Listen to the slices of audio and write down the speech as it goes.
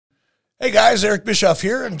Hey guys, Eric Bischoff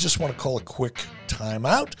here, and just want to call a quick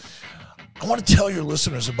timeout. I want to tell your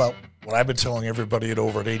listeners about what I've been telling everybody at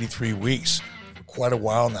Over at 83 Weeks for quite a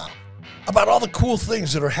while now, about all the cool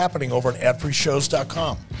things that are happening over at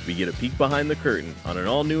adfreeshows.com. We get a peek behind the curtain on an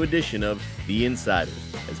all-new edition of The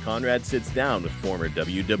Insiders, as Conrad sits down with former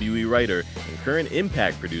WWE writer and current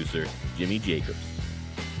Impact producer Jimmy Jacobs.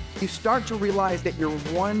 You start to realize that you're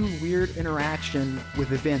one weird interaction with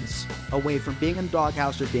Vince away from being in the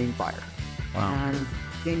doghouse or being fired. Wow. And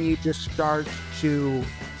then you just start to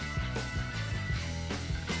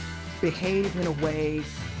behave in a way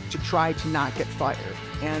to try to not get fired.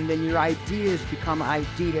 And then your ideas become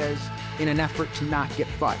ideas in an effort to not get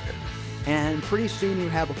fired. And pretty soon you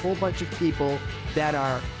have a whole bunch of people that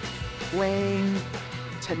are playing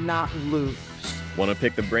to not lose. Want to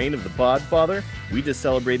pick the brain of the Podfather? We just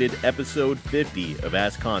celebrated episode 50 of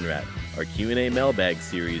Ask Conrad, our Q&A mailbag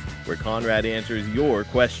series where Conrad answers your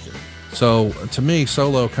questions. So, to me,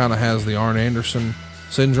 Solo kind of has the Arn Anderson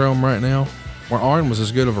syndrome right now, where Arn was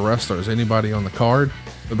as good of a wrestler as anybody on the card,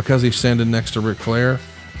 but because he's standing next to Ric Flair,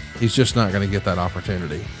 he's just not going to get that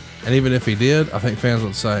opportunity. And even if he did, I think fans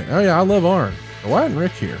would say, oh yeah, I love Arn, but why isn't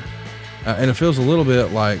Rick here? And it feels a little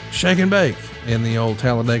bit like Shake and Bake in the old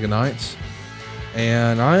Talladega Nights.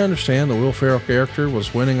 And I understand the Will Ferrell character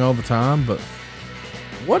was winning all the time, but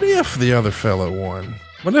what if the other fellow won?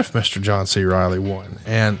 What if Mr. John C. Reilly won?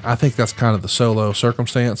 And I think that's kind of the Solo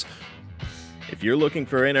circumstance. If you're looking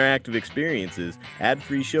for interactive experiences,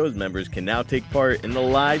 Ad-Free Shows members can now take part in the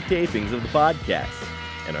live tapings of the podcast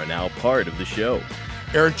and are now part of the show.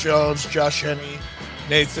 Eric Jones, Josh Henney,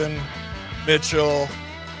 Nathan, Mitchell,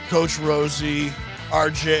 Coach Rosie,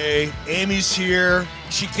 RJ, Amy's here.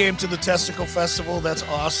 She came to the Testicle Festival. That's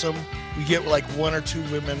awesome. We get like one or two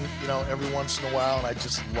women, every once in a while, and I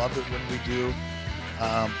just love it when we do.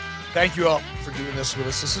 Thank you all for doing this with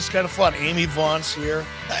us. This is kind of fun. Amy Vaughn's here.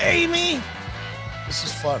 Amy! This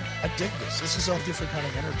is fun. I dig this. This is a different kind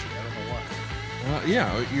of energy. I don't know why.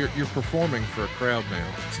 Yeah, you're performing for a crowd now.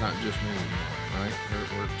 It's not just me anymore, right?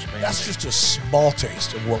 We're expanding. That's just a small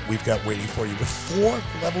taste of what we've got waiting for you. With 4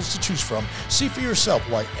 levels to choose from, see for yourself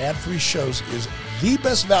why Ad-Free Shows is the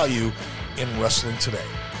best value in wrestling today.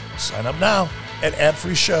 Sign up now at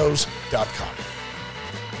adfreeshows.com.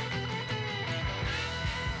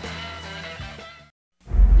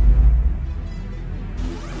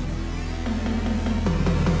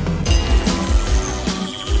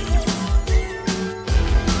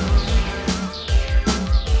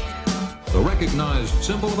 Recognized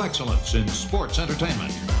symbol of excellence in sports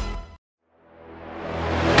entertainment.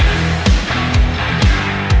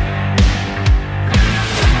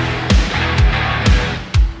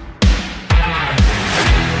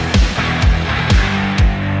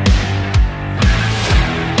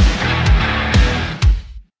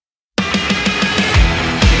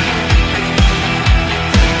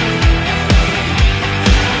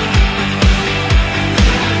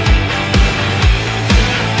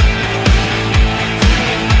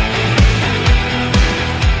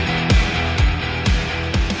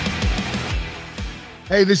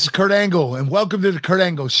 Hey, this is Kurt Angle, and welcome to the Kurt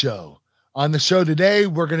Angle Show. On the show today,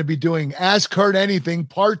 we're going to be doing Ask Kurt Anything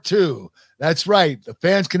Part 2. That's right. The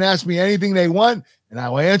fans can ask me anything they want, and I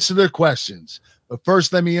will answer their questions. But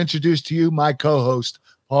first, let me introduce to you my co-host,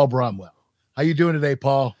 Paul Bromwell. How you doing today,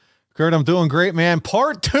 Paul? Kurt, I'm doing great, man.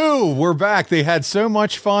 Part 2, we're back. They had so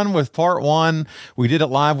much fun with Part 1. We did it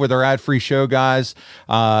live with our Ad-Free Show guys.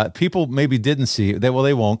 People maybe didn't see it. They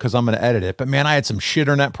won't because I'm going to edit it. But, man, I had some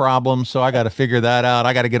shitternet problems, so I got to figure that out.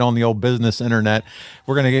 I got to get on the old business internet.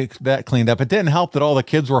 We're going to get that cleaned up. It didn't help that all the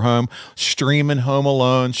kids were home, streaming Home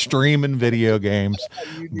Alone, streaming video games.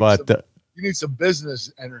 You need some business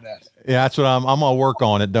internet. Yeah, that's what I'm going to work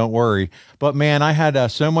on it. Don't worry. But man, I had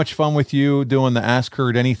so much fun with you doing the Ask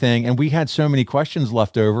Kurt Anything, and we had so many questions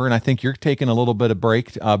left over. And I think you're taking a little bit of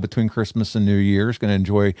break between Christmas and New Year's, going to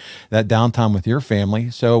enjoy that downtime with your family.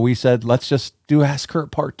 So we said, let's just do Ask Kurt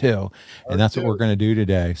Part 2. And that's what we're going to do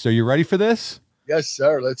today. So you ready for this? Yes,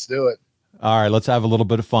 sir. Let's do it. All right, let's have a little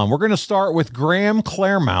bit of fun. We're going to start with Graham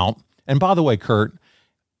Claremont. And by the way, Kurt,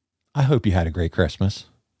 I hope you had a great Christmas.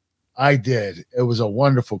 I did. It was a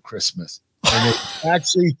wonderful Christmas. And it's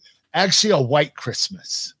actually a white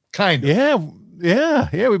Christmas. Kind of.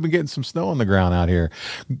 Yeah. We've been getting some snow on the ground out here.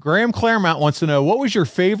 Graham Claremont wants to know, who was your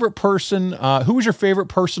favorite person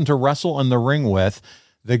to wrestle in the ring with?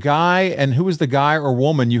 The guy, and who was the guy or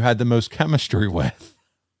woman you had the most chemistry with?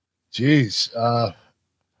 Jeez.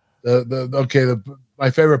 My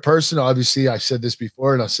favorite person, obviously I've said this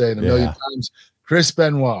before and I'll say it a million times, Chris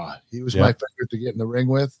Benoit. He was my favorite to get in the ring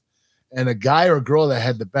with. And a guy or girl that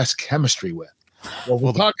had the best chemistry with. Well,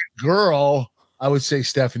 we're talking girl. I would say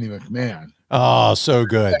Stephanie McMahon. Oh, so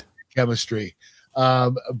good. Chemistry.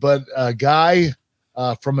 But a guy,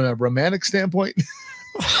 from a romantic standpoint.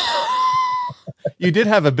 You did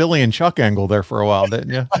have a Billy and Chuck angle there for a while, didn't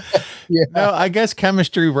you? Yeah. No, I guess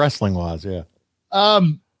chemistry wrestling wise, yeah.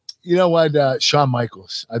 You know what? Shawn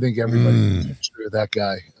Michaels. I think everybody sure that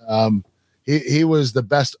guy. He was the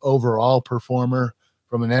best overall performer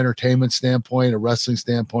from an entertainment standpoint, a wrestling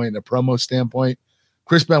standpoint, and a promo standpoint.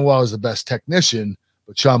 Chris Benoit was the best technician,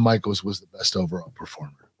 but Shawn Michaels was the best overall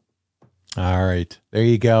performer. All right. There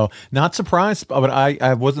you go. Not surprised, but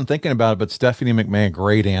I wasn't thinking about it, but Stephanie McMahon,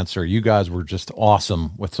 great answer. You guys were just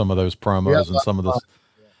awesome with some of those promos and some of this.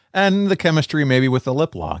 And the chemistry maybe with the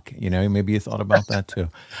lip lock. You know, maybe you thought about that too.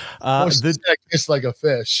 Kiss like a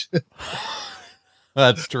fish.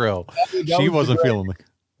 That's true. She wasn't feeling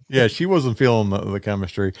she wasn't feeling the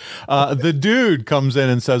chemistry. The dude comes in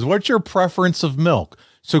and says, what's your preference of milk?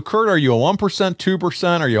 So, Kurt, are you a 1%,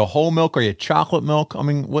 2%? Are you a whole milk? Are you chocolate milk? I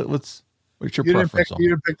mean, what's your preference? You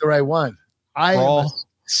didn't pick the right one. I am a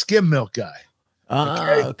skim milk guy.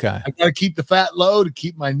 Okay. I got to keep the fat low to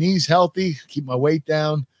keep my knees healthy, keep my weight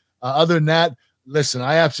down. Other than that, listen,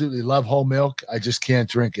 I absolutely love whole milk. I just can't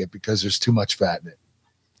drink it because there's too much fat in it.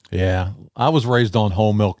 Yeah, I was raised on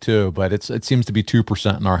whole milk too, but it seems to be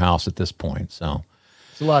 2% in our house at this point. So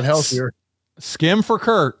it's a lot healthier. Skim for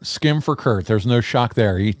Kurt. Skim for Kurt. There's no shock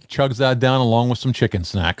there. He chugs that down along with some chicken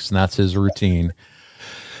snacks, and that's his routine.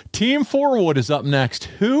 Team Forward is up next.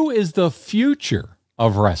 Who is the future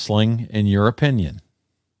of wrestling, in your opinion?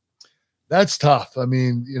 That's tough. I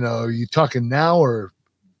mean, you talking now or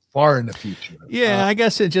far in the future? Yeah, I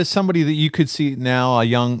guess it's just somebody that you could see now, a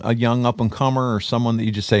young up and comer, or someone that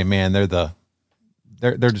you just say, man, they're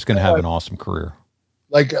just going to have an awesome career.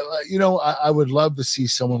 Like, I would love to see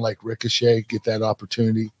someone like Ricochet get that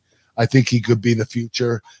opportunity. I think he could be the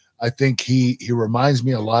future. I think he reminds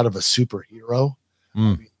me a lot of a superhero. I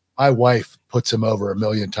mean, my wife puts him over a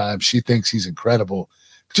million times. She thinks he's incredible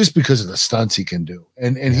just because of the stunts he can do.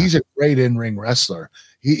 And he's a great in-ring wrestler.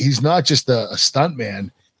 He's not just a stunt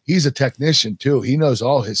man. He's a technician too. He knows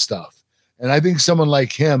all his stuff. And I think someone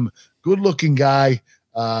like him, good-looking guy,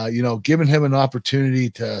 giving him an opportunity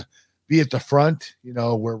to be at the front,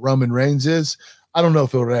 where Roman Reigns is. I don't know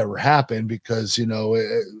if it would ever happen because,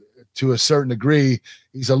 to a certain degree,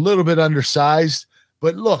 he's a little bit undersized.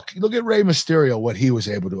 But look at Rey Mysterio, what he was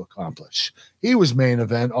able to accomplish. He was main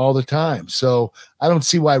event all the time. So I don't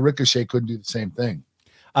see why Ricochet couldn't do the same thing.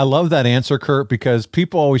 I love that answer, Kurt, because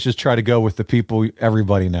people always just try to go with the people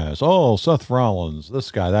everybody knows. Oh, Seth Rollins, this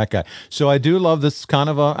guy, that guy. So I do love this kind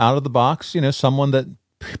of out of the box, someone that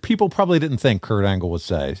people probably didn't think Kurt Angle would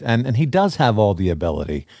say. And he does have all the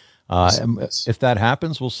ability. If that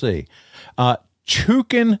happens, we'll see.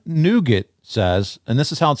 Chuken Nougat says, and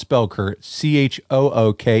this is how it's spelled, Kurt, CHOOKEN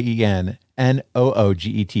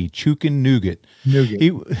NOOGET, Chuken Nougat.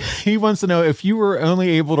 He wants to know, if you were only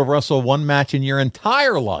able to wrestle one match in your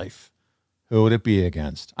entire life, who would it be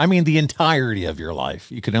against? I mean, the entirety of your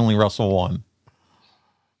life. You could only wrestle one.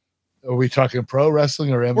 Are we talking pro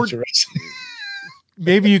wrestling or amateur wrestling?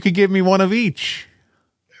 Maybe you could give me one of each.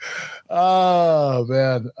 Oh,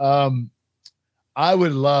 man. I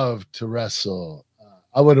would love to wrestle.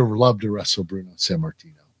 I would have loved to wrestle Bruno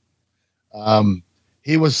Sammartino.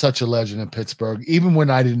 He was such a legend in Pittsburgh. Even when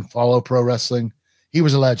I didn't follow pro wrestling, he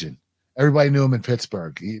was a legend. Everybody knew him in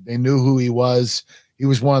Pittsburgh. They knew who he was. He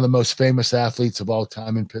was one of the most famous athletes of all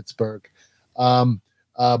time in Pittsburgh. But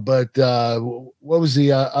what was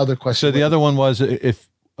the other question? So the other one was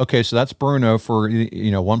so that's Bruno for,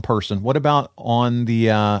 one person. What about on the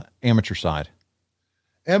amateur side?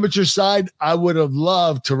 Amateur side, I would have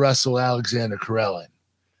loved to wrestle Alexander Karelin.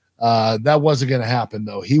 That wasn't going to happen,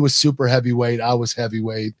 though. He was super heavyweight. I was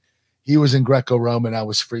heavyweight. He was in Greco-Roman. I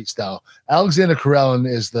was freestyle. Alexander Karelin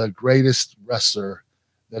is the greatest wrestler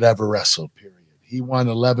that ever wrestled, period. He won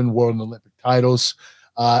 11 world and Olympic titles.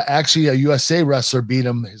 Actually, a USA wrestler beat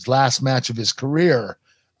him his last match of his career.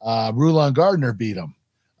 Rulon Gardner beat him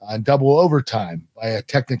in double overtime by a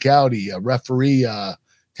technicality, a referee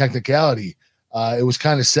technicality. It was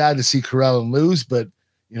kind of sad to see Karelin lose, but,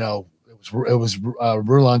 it was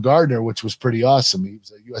Rulon Gardner, which was pretty awesome. He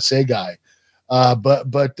was a USA guy.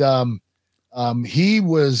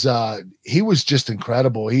 He was just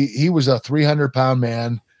incredible. He was a 300-pound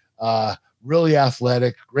man, really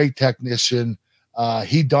athletic, great technician.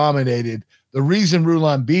 He dominated. The reason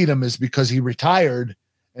Rulon beat him is because he retired,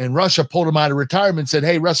 and Russia pulled him out of retirement and said,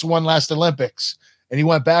 hey, wrestle one last Olympics. And he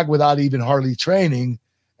went back without even hardly training,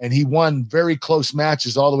 and he won very close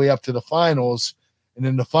matches all the way up to the finals. And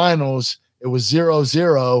in the finals, it was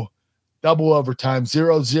 0-0 double overtime,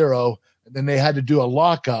 0-0, and then they had to do a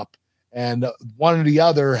lockup, and one or the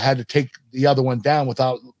other had to take the other one down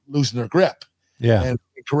without losing their grip. Yeah. And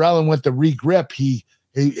Karelin went to re-grip.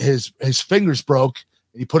 His fingers broke,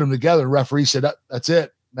 and he put them together. The referee said, "That's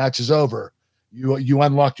it. Match is over. You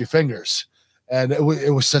unlocked your fingers." And it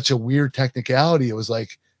was such a weird technicality. It was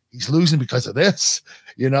like he's losing because of this,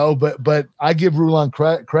 But I give Rulon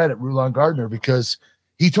credit, Rulon Gardner, because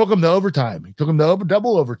he took him to overtime. He took him to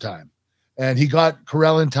double overtime, and he got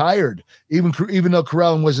Karelin tired. Even though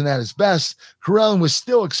Karelin wasn't at his best, Karelin was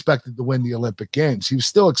still expected to win the Olympic Games. He was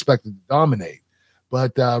still expected to dominate.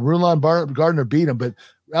 But Rulon Gardner beat him. But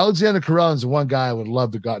Alexander Karelin's the one guy I would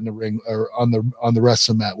love to got in the ring or on the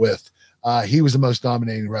wrestling mat with. He was the most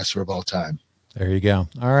dominating wrestler of all time. There you go.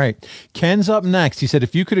 All right. Ken's up next. He said,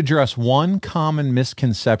 if you could address one common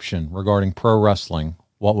misconception regarding pro wrestling,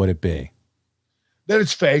 what would it be? That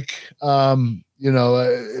it's fake. We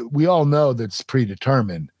all know that it's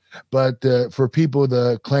predetermined. But for people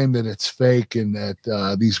to claim that it's fake and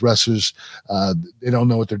that these wrestlers, they don't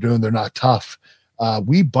know what they're doing, they're not tough.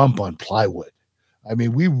 We bump on plywood. I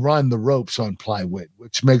mean, we run the ropes on plywood,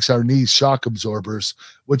 which makes our knees shock absorbers,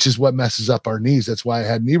 which is what messes up our knees. That's why I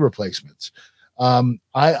had knee replacements.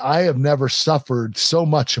 I have never suffered so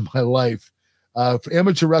much in my life. For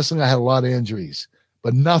amateur wrestling, I had a lot of injuries,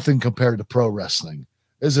 but nothing compared to pro wrestling.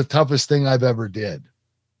 It's the toughest thing I've ever did.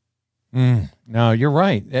 No, you're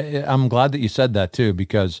right. I'm glad that you said that too,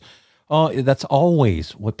 because that's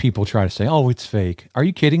always what people try to say. Oh, it's fake. Are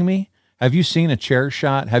you kidding me? Have you seen a chair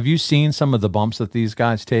shot? Have you seen some of the bumps that these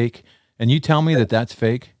guys take? And you tell me that that's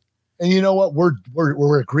fake? And you know what?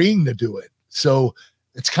 We're agreeing to do it. So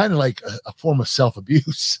it's kind of like a form of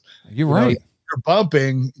self-abuse. You're right. You're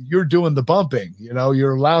bumping, you're doing the bumping,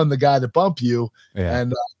 you're allowing the guy to bump you. Yeah.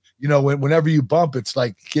 And, whenever you bump, it's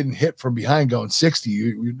like getting hit from behind going 60.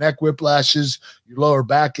 Your neck whiplashes, your lower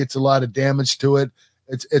back gets a lot of damage to it.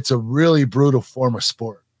 It's a really brutal form of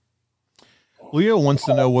sport. Leo wants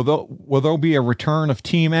to know, will there be a return of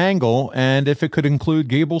Team Angle, and if it could include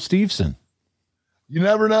Gable Steveson? You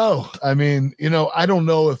never know. I mean, I don't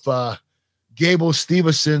know if Gable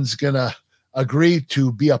Stevenson's going to agree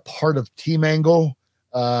to be a part of Team Angle.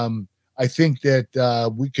 I think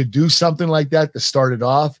that we could do something like that to start it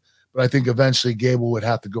off, but I think eventually Gable would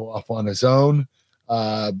have to go off on his own,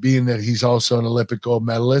 being that he's also an Olympic gold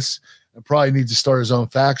medalist, and probably needs to start his own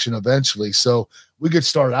faction eventually. So we could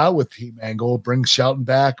start out with Team Angle, bring Shelton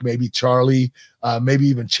back, maybe Charlie, maybe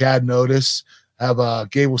even Chad Notice, have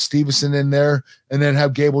Gable Steveson in there, and then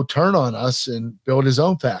have Gable turn on us and build his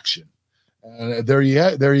own faction. And there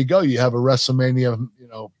you go. You have a WrestleMania,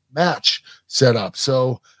 match set up.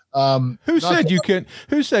 So who said you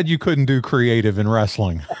couldn't do creative in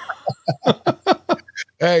wrestling?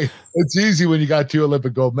 Hey, it's easy when you got 2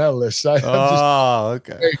 Olympic gold medalists.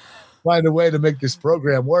 Okay. Find a way to make this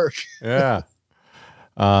program work. Yeah.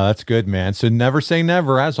 That's good, man. So never say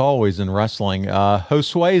never, as always in wrestling.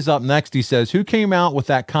 Josue's up next. He says, who came out with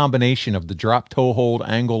that combination of the drop toe hold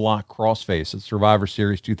angle lock crossface at Survivor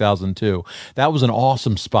Series 2002? That was an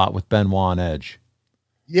awesome spot with Benoit and Edge.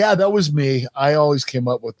 Yeah, that was me. I always came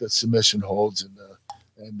up with the submission holds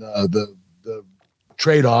and the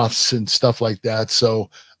trade-offs and stuff like that. So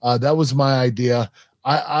that was my idea.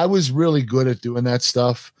 I was really good at doing that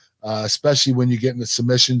stuff, especially when you get into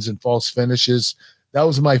submissions and false finishes. That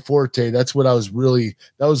was my forte. That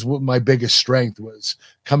was what my biggest strength was,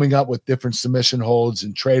 coming up with different submission holds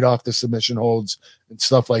and trade off the submission holds and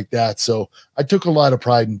stuff like that. So I took a lot of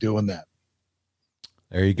pride in doing that.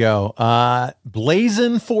 There you go.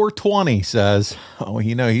 Blazin 420 says,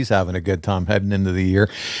 he's having a good time heading into the year.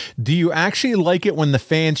 Do you actually like it when the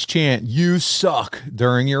fans chant, "You suck,"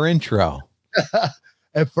 during your intro?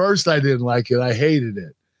 At first I didn't like it. I hated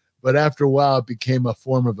it. But after a while, it became a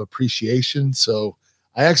form of appreciation. So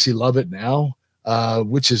I actually love it now,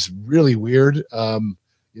 which is really weird.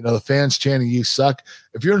 The fans chanting "You suck."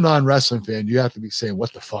 If you're a non-wrestling fan, you have to be saying,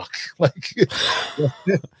 "What the fuck?" Like,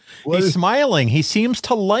 he's smiling. He seems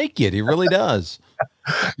to like it. He really does.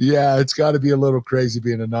 Yeah, it's got to be a little crazy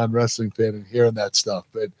being a non-wrestling fan and hearing that stuff.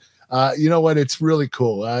 But you know what? It's really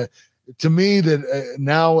cool. To me, that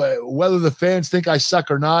now, whether the fans think I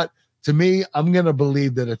suck or not, to me, I'm going to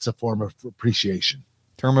believe that it's a form of appreciation.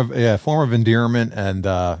 Form of endearment, and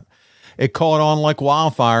it caught on like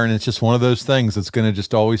wildfire, and it's just one of those things that's going to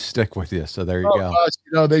just always stick with you. So there you go.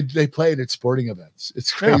 Gosh, they play it at sporting events.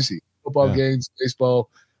 It's crazy. Yeah. Football games, baseball,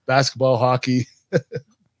 basketball, hockey.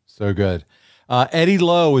 So good. Eddie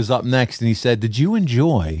Lowe is up next, and he said, did you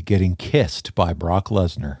enjoy getting kissed by Brock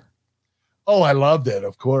Lesnar? Oh, I loved it,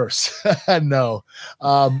 of course. No.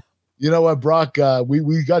 You know what, Brock?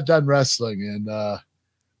 We got done wrestling, and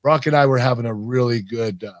Brock and I were having a really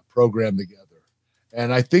good program together.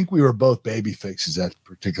 And I think we were both baby faces at the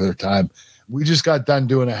particular time. We just got done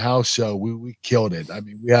doing a house show. We killed it. I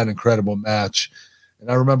mean, we had an incredible match. And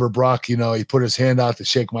I remember Brock, he put his hand out to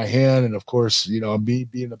shake my hand. And of course, me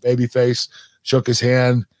being a baby face, shook his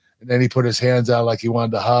hand. And then he put his hands out like he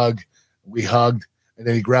wanted to hug. We hugged. And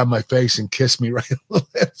then he grabbed my face and kissed me right in the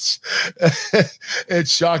lips. It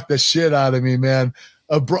shocked the shit out of me, man.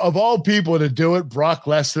 Of all people to do it, Brock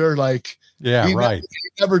Lesnar, yeah, he right. He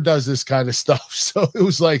never does this kind of stuff. So it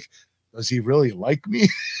was like, does he really like me?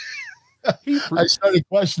 I started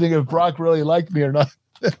questioning if Brock really liked me or not.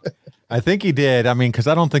 I think he did. I mean, because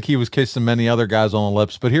I don't think he was kissing many other guys on the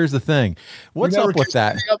lips. But here's the thing. What's up with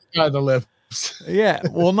that? On the lips. Yeah.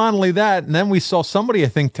 Well, not only that, and then we saw somebody, I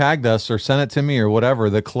think, tagged us or sent it to me or whatever,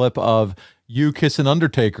 the clip of you kissing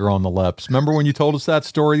Undertaker on the lips. Remember when you told us that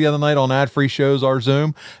story the other night on ad-free shows, our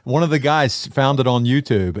Zoom? One of the guys found it on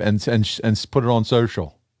YouTube and put it on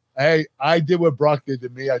social. Hey, I did what Brock did to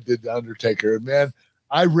me. I did to Undertaker. And man,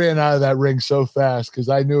 I ran out of that ring so fast because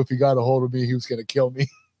I knew if he got a hold of me, he was going to kill me.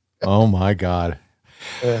 Oh my God.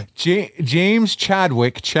 James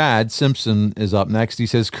Chad Simpson is up next. He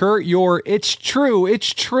says, Kurt, your It's True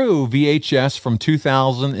VHS from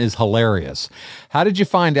 2000 is hilarious. How did you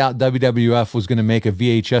find out WWF was going to make a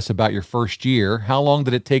VHS about your first year? How long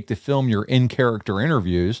did it take to film your in-character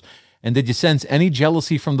interviews? And did you sense any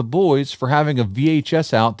jealousy from the boys for having a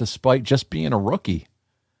VHS out despite just being a rookie?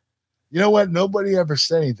 You know what? Nobody ever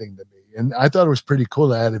said anything to me. And I thought it was pretty cool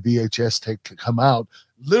that I had a VHS tape to come out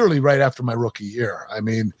literally right after my rookie year. I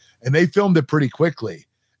mean, and they filmed it pretty quickly.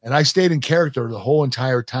 And I stayed in character the whole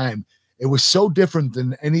entire time. It was so different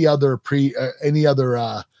than any other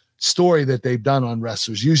story that they've done on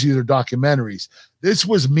wrestlers. Usually they're documentaries. This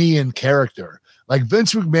was me in character. Like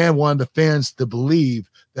Vince McMahon wanted the fans to believe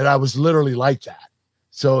that I was literally like that.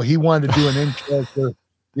 So he wanted to do an in-character,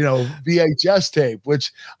 VHS tape,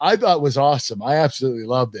 which I thought was awesome. I absolutely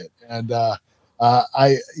loved it. And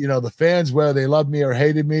the fans, whether they loved me or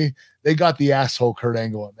hated me, they got the asshole Kurt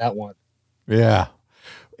Angle on that one. Yeah.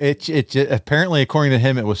 It apparently, according to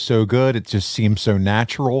him, it was so good. It just seemed so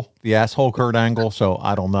natural, the asshole Kurt Angle. So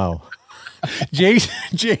I don't know.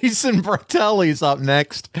 Jason Bertelli's up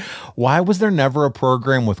next. Why was there never a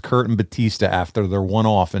program with Kurt and Batista after their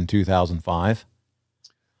one-off in 2005?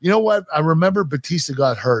 You know what? I remember Batista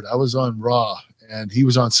got hurt. I was on Raw and he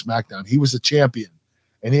was on SmackDown. He was a champion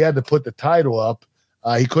and he had to put the title up.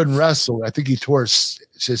 He couldn't wrestle. I think he tore his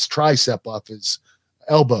tricep off his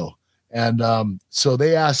elbow. And so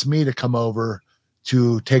they asked me to come over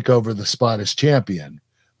to take over the spot as champion.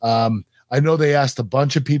 I know they asked a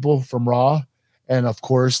bunch of people from Raw. And of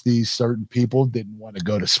course, these certain people didn't want to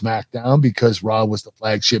go to SmackDown because Raw was the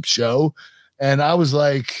flagship show. And I was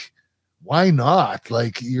like, why not?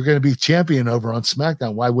 Like, you're going to be champion over on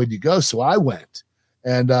SmackDown. Why would you go? So I went.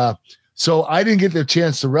 And so I didn't get the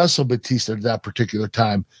chance to wrestle Batista at that particular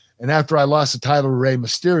time. And after I lost the title to Rey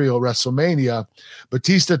Mysterio at WrestleMania,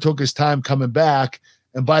 Batista took his time coming back.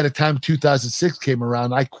 And by the time 2006 came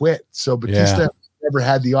around, I quit. So Batista never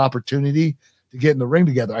had the opportunity to get in the ring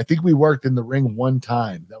together. I think we worked in the ring one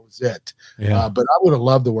time. That was it. Yeah. But I would have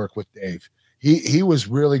loved to work with Dave. He was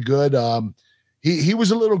really good. He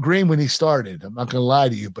was a little green when he started. I'm not going to lie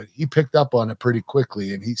to you, but he picked up on it pretty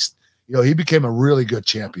quickly. And he became a really good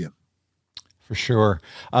champion. For sure.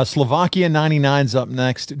 Slovakia 99's up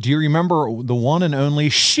next. Do you remember the one and only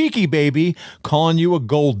Sheiky Baby calling you a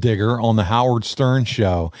gold digger on the Howard Stern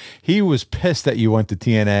show? He was pissed that you went to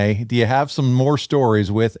TNA. Do you have some more stories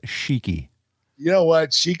with Sheiky? You know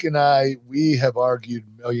what? Sheik and I, we have argued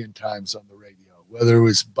a million times on the radio, whether it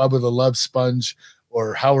was Bubba the Love Sponge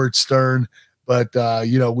or Howard Stern. But,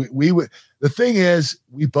 we would, the thing is,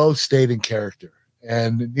 we both stayed in character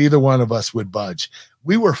and neither one of us would budge.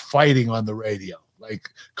 We were fighting on the radio, like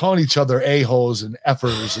calling each other a-holes and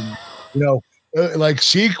effers. And, like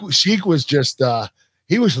Sheik was just,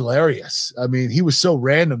 he was hilarious. I mean, he was so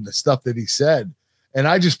random, the stuff that he said, and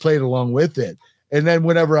I just played along with it. And then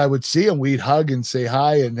whenever I would see him, we'd hug and say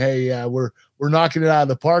hi. And, hey, we're knocking it out of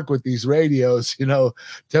the park with these radios,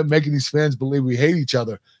 making these fans believe we hate each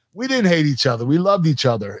other. We didn't hate each other. We loved each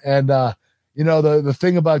other. And, the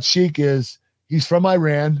thing about Sheik is he's from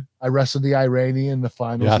Iran. I wrestled the Iranian in the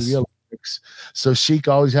finals of the Olympics. So Sheik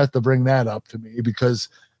always has to bring that up to me because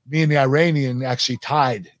me and the Iranian actually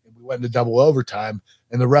tied. And we went into double overtime,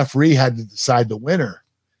 and the referee had to decide the winner.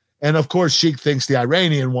 And, of course, Sheik thinks the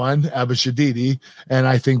Iranian won, Abba Shadidi, and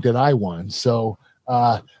I think that I won. So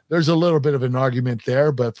there's a little bit of an argument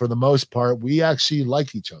there, but for the most part, we actually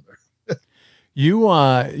like each other.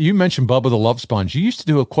 You mentioned Bubba the Love Sponge. You used to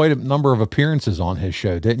do quite a number of appearances on his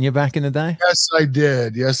show, didn't you, back in the day? Yes, I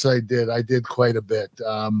did. Yes, I did. I did quite a bit.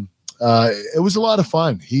 It was a lot of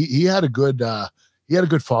fun. He had a good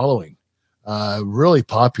following, really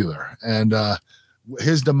popular, and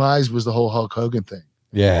his demise was the whole Hulk Hogan thing.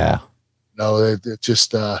 Yeah. No, it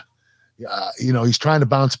just he's trying to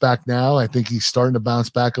bounce back now. I think he's starting to bounce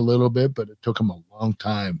back a little bit, but it took him a long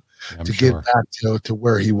time to get back to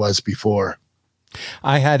where he was before.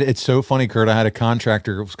 It's so funny, Kurt. I had a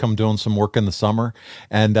contractor who was come doing some work in the summer,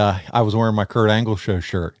 and I was wearing my Kurt Angle show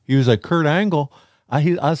shirt. He was like, Kurt Angle?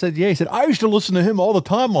 I said, yeah. He said, I used to listen to him all the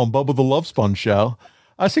time on Bubba the Love Sponge show.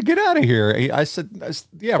 I said, get out of here. I said,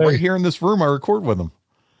 yeah, right here in this room, I record with him.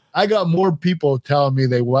 I got more people telling me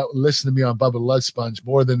they listen to me on Bubba the Love Sponge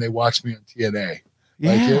more than they watch me on TNA.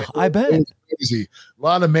 Yeah, I bet. It was crazy. A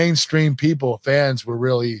lot of mainstream fans were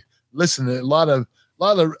really listening. A lot of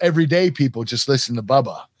everyday people just listen to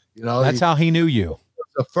Bubba. That's how he knew you.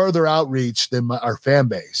 A further outreach than our fan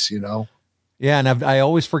base. Yeah, and I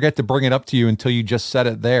always forget to bring it up to you until you just said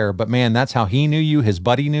it there. But man, that's how he knew you. His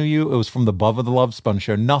buddy knew you. It was from the Bubba the Love Sponge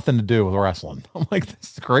show. Nothing to do with wrestling. I'm like,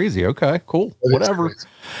 this is crazy. Okay, cool. Whatever.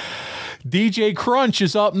 DJ Crunch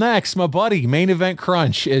is up next. My buddy, Main Event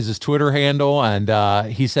Crunch is his Twitter handle.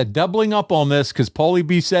 And he said, doubling up on this because Paulie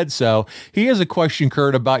B said so. He has a question,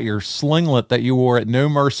 Kurt, about your slinglet that you wore at No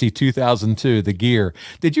Mercy 2002, the gear.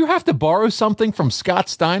 Did you have to borrow something from Scott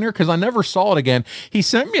Steiner? Because I never saw it again. He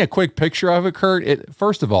sent me a quick picture of it, Kurt.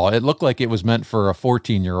 First of all, it looked like it was meant for a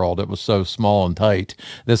 14-year-old. It was so small and tight,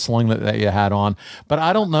 this slinglet that you had on. But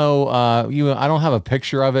I don't know. I don't have a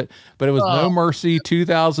picture of it, but it was No Mercy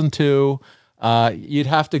 2002. You'd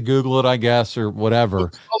have to Google it, I guess, or whatever.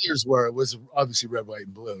 The colors it was obviously red, white,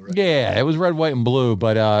 and blue, right? Yeah, it was red, white, and blue,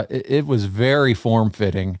 but it was very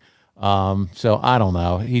form-fitting. So I don't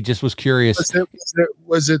know. He just was curious.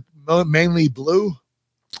 Was it mainly blue?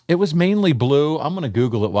 It was mainly blue. I'm going to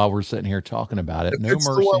Google it while we're sitting here talking about it. If No it's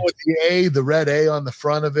Mercy. The one with the red A on the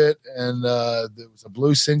front of it, and there was a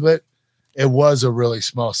blue singlet. It was a really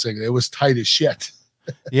small singlet. It was tight as shit.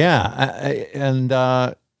 Yeah,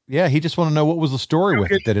 yeah, he just wanted to know what was the story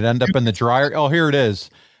with it. Did it end up in the dryer? Oh, here it is.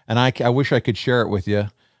 And I wish I could share it with you.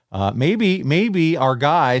 Maybe our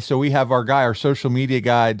guy. So we have our social media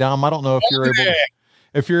guy, Dom. I don't know if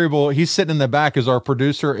you're able. He's sitting in the back as our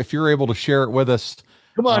producer. If you're able to share it with us.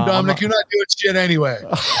 Come on, Dominic. You're not doing shit anyway.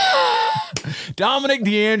 Dominic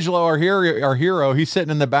D'Angelo, our hero. He's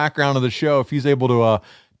sitting in the background of the show. If he's able to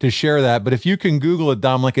share that. But if you can Google it,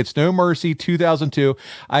 Dominic, it's No Mercy 2002.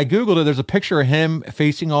 I Googled it. There's a picture of him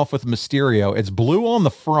facing off with Mysterio. It's blue on the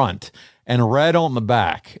front and red on the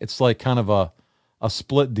back. It's like kind of a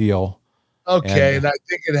split deal. Okay. And I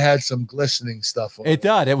think it had some glistening stuff on it. It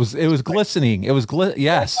did. It was glistening. It was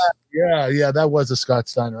yes. Yeah. That was a Scott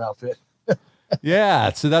Steiner outfit.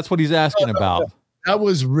 Yeah. So that's what he's asking about. That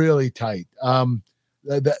was really tight.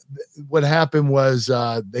 What happened was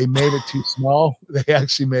they made it too small. They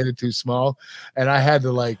actually made it too small, and I had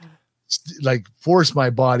to like force my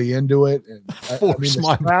body into it. And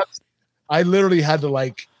I literally had to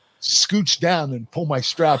like scooch down and pull my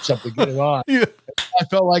straps up to get it on. Yeah. I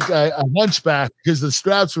felt like a hunchback because the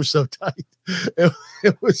straps were so tight.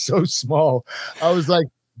 It was so small. I was like,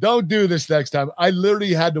 don't do this next time. I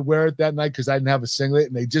literally had to wear it that night because I didn't have a singlet,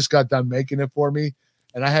 and they just got done making it for me.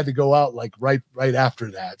 And I had to go out like right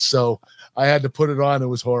after that. So I had to put it on. It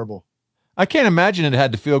was horrible. I can't imagine it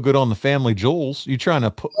had to feel good on the family jewels. You trying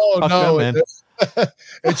to put them in.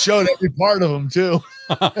 It showed every part of them too.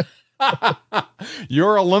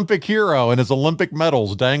 Your Olympic hero and his Olympic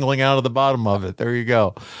medals dangling out of the bottom of it. There you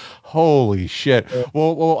go. Holy shit.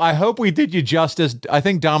 Well, I hope we did you justice. I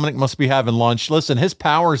think Dominic must be having lunch. Listen, his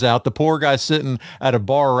power's out. The poor guy's sitting at a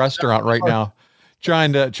bar or restaurant right now.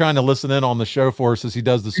 Trying to listen in on the show for us as he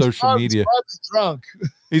does the social media. He's probably drunk.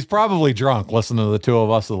 He's probably drunk listening to the two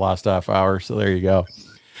of us the last half hour. So there you go.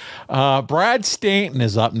 Brad Stanton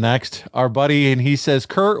is up next, our buddy, and he says,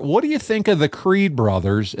 Kurt, what do you think of the Creed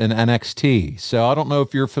brothers in NXT? So I don't know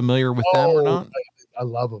if you're familiar with them or not. I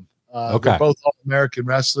love them. Okay. They're both All-American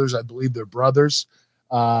wrestlers. I believe they're brothers.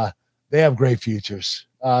 They have great futures.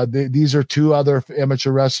 These are two other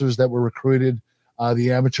amateur wrestlers that were recruited,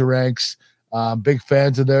 the amateur ranks. Big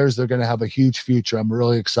fans of theirs. They're going to have a huge future. I'm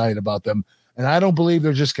really excited about them. And I don't believe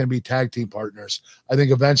they're just going to be tag team partners. I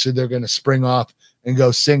think eventually they're going to spring off and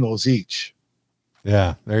go singles each.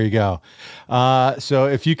 Yeah, there you go. So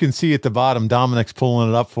if you can see at the bottom, Dominic's pulling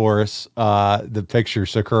it up for us, the picture.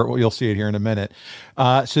 So Kurt, you'll see it here in a minute.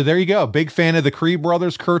 So there you go. Big fan of the Creed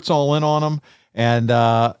brothers. Kurt's all in on them. And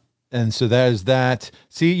And so that is that.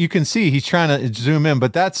 See, you can see he's trying to zoom in,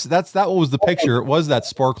 but that was the picture. It was that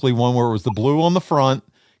sparkly one where it was the blue on the front.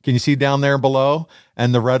 Can you see down there below,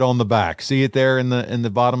 and the red on the back? See it there in the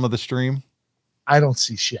bottom of the stream? I don't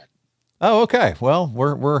see shit. Oh, okay. Well,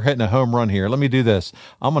 we're hitting a home run here. Let me do this.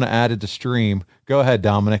 I'm going to add it to stream. Go ahead,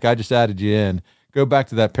 Dominic. I just added you in. Go back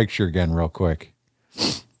to that picture again real quick.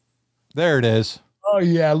 There it is. Oh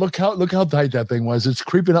yeah, look how tight that thing was. It's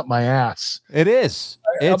creeping up my ass. It is.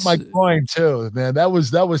 Up my groin too, man. That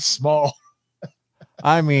was small.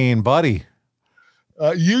 I mean, buddy.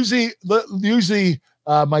 Usually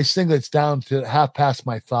my singlet's down to half past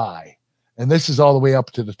my thigh, and this is all the way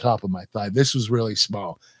up to the top of my thigh. This was really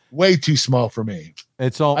small, way too small for me. I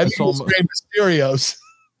think it was Rey Mysterio's.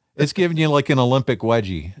 It's giving you like an Olympic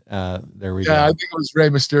wedgie. There we go. Yeah, I think it was Rey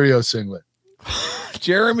Mysterio's singlet.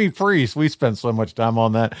 Jeremy Priest. We spent so much time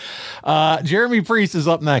on that. Jeremy Priest is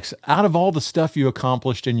up next. Out of all the stuff you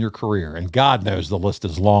accomplished in your career, and God knows the list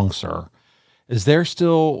is long, sir, is there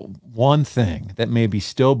still one thing that maybe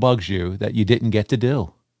still bugs you that you didn't get to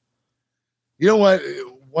do? You know what?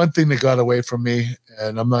 One thing that got away from me,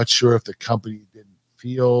 and I'm not sure if the company didn't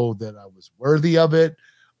feel that I was worthy of it,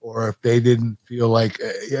 or if they didn't feel like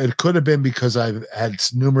it could have been because I've had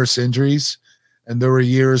numerous injuries. And there were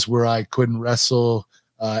years where I couldn't wrestle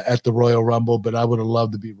at the Royal Rumble, but I would have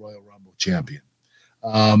loved to be Royal Rumble champion.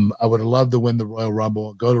 I would have loved to win the Royal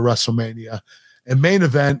Rumble, go to WrestleMania, and main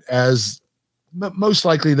event as most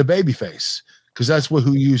likely the babyface, because that's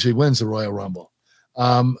who usually wins the Royal Rumble.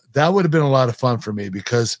 That would have been a lot of fun for me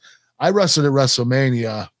because I wrestled at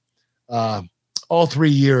WrestleMania all 3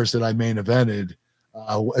 years that I main evented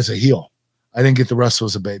as a heel. I didn't get to wrestle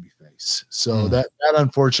as a babyface. So that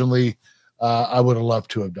unfortunately – I would have loved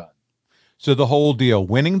to have done. So the whole deal,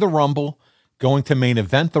 winning the Rumble, going to main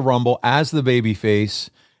event the Rumble as the babyface,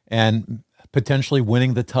 and potentially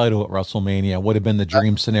winning the title at WrestleMania would have been the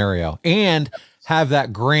dream scenario. And have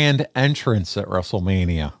that grand entrance at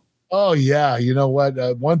WrestleMania. Oh, yeah. You know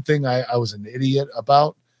what? One thing I was an idiot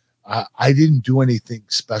about, I didn't do anything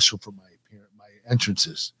special for my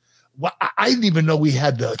entrances. Well, I didn't even know we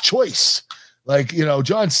had the choice. Like, you know,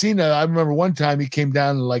 John Cena, I remember one time he came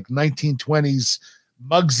down in like 1920s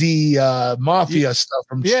Muggsy mafia stuff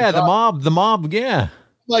from Chicago. the mob, yeah.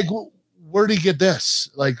 Like, where'd he get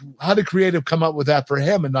this? Like, how did creative come up with that for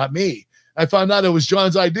him and not me? I found out it was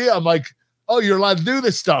John's idea. I'm like, oh, you're allowed to do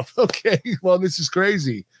this stuff. Okay, well, this is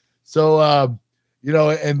crazy. So, you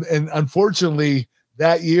know, and unfortunately,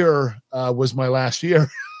 that year was my last year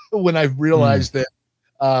when I realized that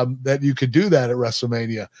you could do that at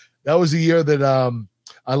WrestleMania. That was the year that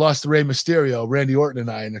I lost to Rey Mysterio, Randy Orton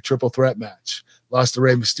and I, in a triple threat match. Lost to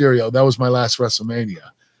Rey Mysterio. That was my last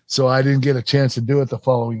WrestleMania. So I didn't get a chance to do it the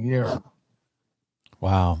following year.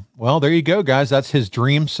 Wow. Well, there you go, guys. That's his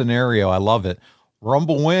dream scenario. I love it.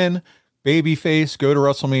 Rumble win, babyface, go to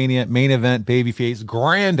WrestleMania, main event, babyface,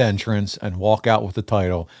 grand entrance, and walk out with the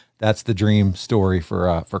title. That's the dream story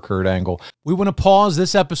for Kurt Angle. We want to pause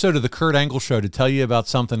this episode of the Kurt Angle Show to tell you about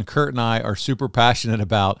something Kurt and I are super passionate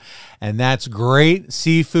about, and that's great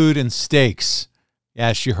seafood and steaks.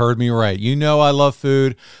 Yes, you heard me right. You know I love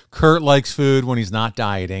food. Kurt likes food when he's not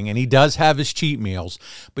dieting, and he does have his cheat meals,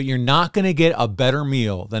 but you're not going to get a better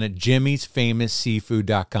meal than at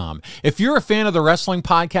jimmysfamousseafood.com. If you're a fan of the wrestling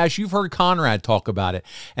podcast, you've heard Conrad talk about it,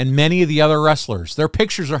 and many of the other wrestlers. Their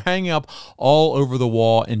pictures are hanging up all over the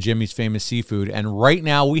wall in Jimmy's Famous Seafood, and right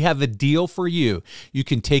now we have a deal for you. You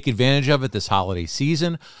can take advantage of it this holiday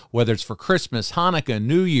season, whether it's for Christmas, Hanukkah,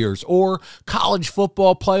 New Year's, or college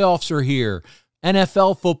football playoffs are here.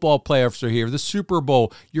 NFL football playoffs are here, the Super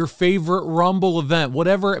Bowl, your favorite Rumble event,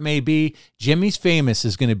 whatever it may be, Jimmy's Famous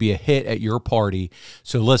is going to be a hit at your party.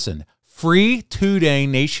 So listen, free 2-day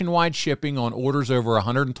nationwide shipping on orders over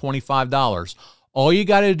 $125. All you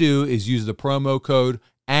got to do is use the promo code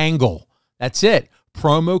ANGLE. That's it.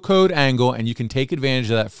 Promo code ANGLE, and you can take advantage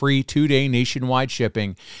of that free 2-day nationwide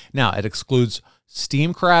shipping. Now, it excludes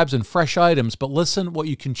steamed crabs and fresh items, but listen what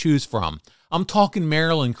you can choose from. I'm talking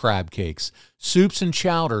Maryland crab cakes, soups and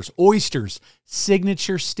chowders, oysters,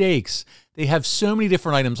 signature steaks. They have so many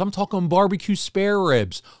different items. I'm talking barbecue spare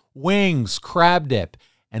ribs, wings, crab dip,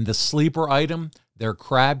 and the sleeper item, their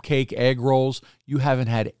crab cake egg rolls. You haven't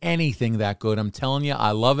had anything that good. I'm telling you,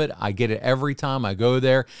 I love it. I get it every time I go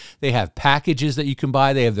there. They have packages that you can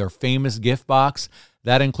buy. They have their famous gift box.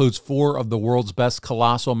 That includes 4 of the world's best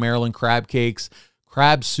colossal Maryland crab cakes,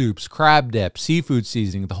 crab soups, crab dip, seafood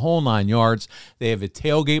seasoning, the whole 9 yards. They have a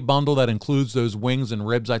tailgate bundle that includes those wings and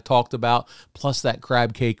ribs I talked about, plus that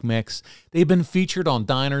crab cake mix. They've been featured on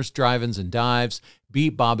diners, drive-ins, and dives.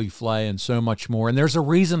 beat Bobby Flay and so much more. And there's a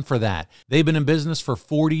reason for that. They've been in business for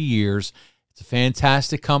 40 years. It's a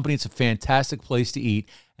fantastic company. It's a fantastic place to eat.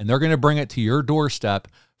 And they're going to bring it to your doorstep,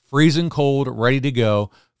 freezing cold, ready to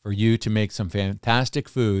go for you to make some fantastic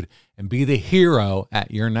food and be the hero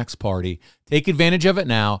at your next party. Take advantage of it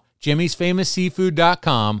now.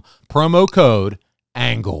 Jimmy'sFamousSeafood.com, promo code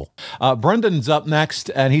ANGLE. Brendan's up next,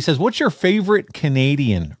 and he says, what's your favorite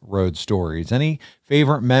Canadian road stories? Any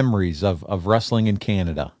favorite memories of wrestling in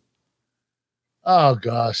Canada? Oh,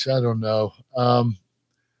 gosh, I don't know.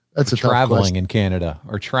 That's a tough traveling question. in Canada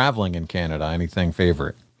or traveling in Canada. Anything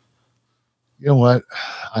favorite? You know what?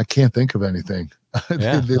 I can't think of anything.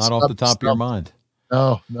 Yeah, not off the top of your mind.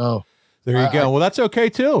 No. There you go. Well, that's okay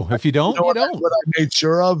too. If you don't, you don't. What I made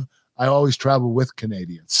sure of, I always travel with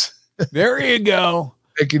Canadians. There you go.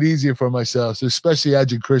 Make it easier for myself, especially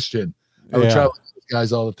Edge and Christian. I would travel with those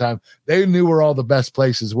guys all the time. They knew where all the best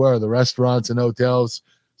places were, the restaurants and hotels.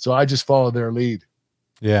 So I just followed their lead.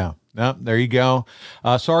 Yeah. No, there you go.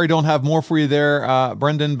 Sorry, don't have more for you there,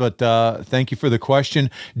 Brendan, but thank you for the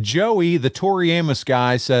question. Joey, the Tori Amos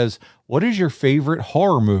guy, says, what is your favorite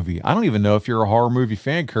horror movie? I don't even know if you're a horror movie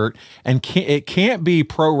fan, Kurt. And it can't be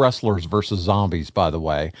Pro Wrestlers versus Zombies, by the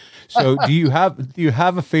way. So do you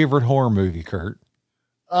have a favorite horror movie, Kurt?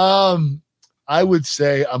 I would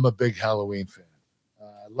say I'm a big Halloween fan.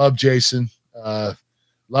 I love Jason.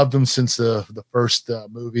 Loved him since the first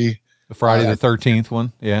movie. The Friday the 13th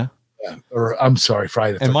one, yeah. Yeah, or I'm sorry,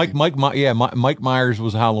 Friday the 13th. And Mike Myers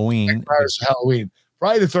was Halloween. Mike Myers was Halloween.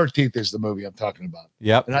 Friday the 13th is the movie I'm talking about.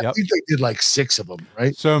 Yep. And I think they did like 6 of them,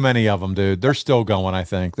 right? So many of them, dude. They're still going, I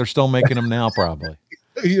think. They're still making them now, probably.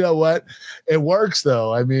 You know what? It works,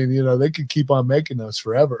 though. I mean, they could keep on making those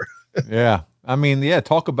forever. Yeah. I mean, yeah,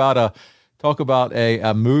 talk about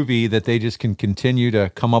a movie that they just can continue to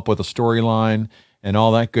come up with a storyline and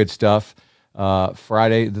all that good stuff.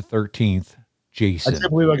 Friday the 13th. Jason. I can't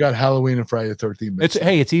believe I got Halloween and Friday the 13th.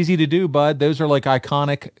 It's easy to do, bud. Those are like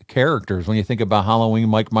iconic characters. When you think about Halloween,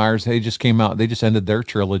 Mike Myers, they just ended their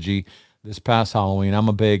trilogy this past Halloween. I'm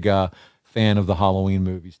a big fan of the Halloween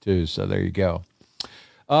movies too. So there you go.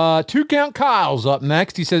 2 Count Kyle's up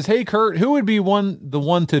next. He says, hey Kurt, who would be the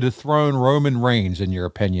one to dethrone Roman Reigns in your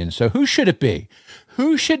opinion? So who should it be?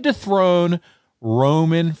 Who should dethrone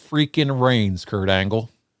Roman freaking Reigns, Kurt Angle?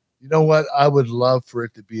 You know what? I would love for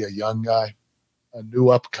it to be a young guy, a new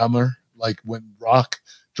upcomer, like when Rock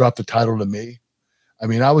dropped the title to me. I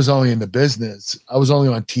mean, I was only in the business. I was only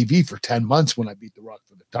on TV for 10 months when I beat The Rock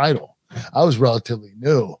for the title. I was relatively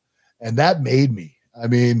new, and that made me. I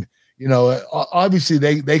mean, obviously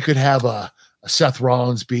they could have a Seth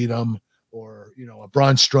Rollins beat him or, a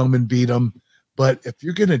Braun Strowman beat him. But if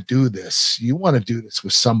you're going to do this, you want to do this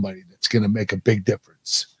with somebody that's going to make a big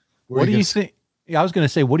difference. What do you think? Yeah, I was going to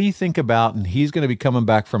say, what do you think about, and he's going to be coming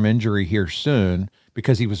back from injury here soon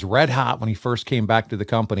because he was red hot when he first came back to the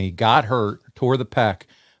company, got hurt, tore the pec,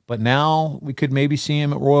 but now we could maybe see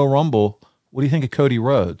him at Royal Rumble. What do you think of Cody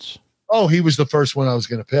Rhodes? Oh, he was the first one I was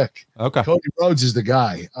going to pick. Okay. Cody Rhodes is the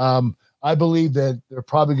guy. I believe that they're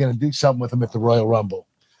probably going to do something with him at the Royal Rumble.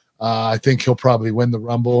 I think he'll probably win the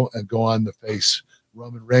Rumble and go on to face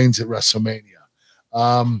Roman Reigns at WrestleMania.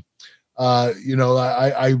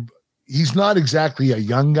 He's not exactly a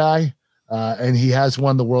young guy, and he has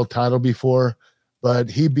won the world title before, but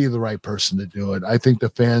he'd be the right person to do it. I think the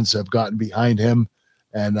fans have gotten behind him,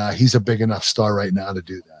 and he's a big enough star right now to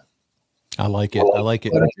do that. I like it.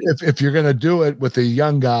 If you're going to do it with a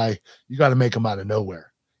young guy, you got to make him out of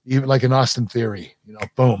nowhere, even like an Austin Theory,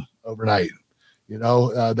 boom, overnight.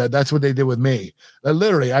 That's what they did with me.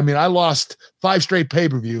 Literally, I mean, I lost 5 straight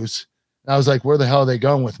pay-per-views. And I was like, where the hell are they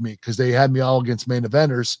going with me? Because they had me all against main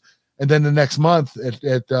eventers. And then the next month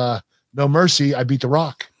at No Mercy, I beat The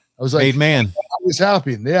Rock. I was like, made man. I was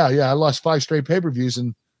happy. Yeah. I lost 5 straight pay-per-views,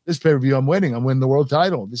 and this pay-per-view I'm winning. I'm winning the world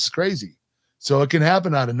title. This is crazy. So it can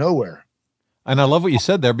happen out of nowhere. And I love what you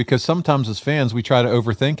said there, because sometimes as fans, we try to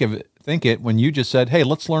overthink it when you just said, hey,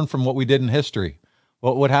 let's learn from what we did in history.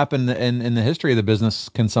 What happened in the history of the business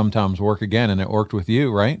can sometimes work again, and it worked with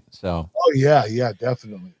you, right? So. Oh, yeah,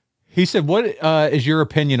 definitely. He said, what is your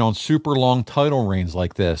opinion on super long title reigns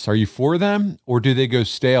like this? Are you for them, or do they go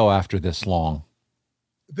stale after this long?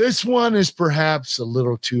 This one is perhaps a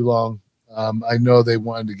little too long. I know they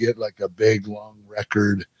wanted to get like a big, long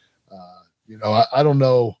record. I don't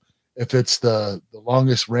know if it's the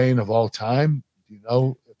longest reign of all time.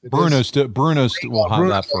 Bruno will have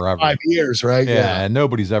that forever. 5 years, right? Yeah, and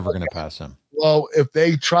nobody's ever going to pass him. Well, if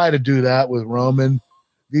they try to do that with Roman,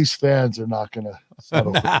 these fans are not going to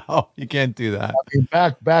settle. No, you can't do that. I mean,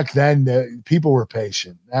 back then, people were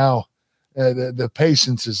patient. Now the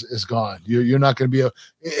patience is gone. You're not going to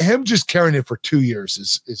be him just carrying it for 2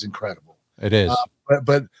 years is incredible. It is.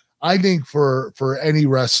 But I think for any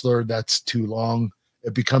wrestler that's too long,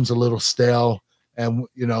 it becomes a little stale. And,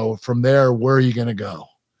 from there, where are you going to go?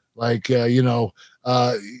 Like,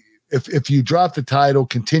 if you drop the title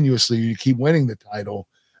continuously, you keep winning the title,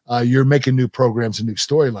 you're making new programs and new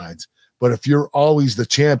storylines. But if you're always the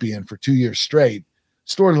champion for 2 years straight,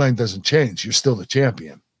 storyline doesn't change. You're still the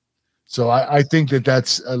champion. So I think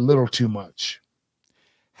that's a little too much.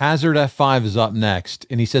 Hazard F5 is up next,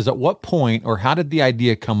 and he says, at what point or how did the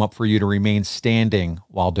idea come up for you to remain standing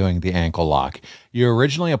while doing the ankle lock? You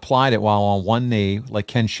originally applied it while on one knee like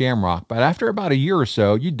Ken Shamrock, but after about a year or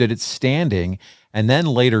so, you did it standing and then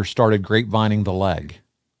later started grapevining the leg.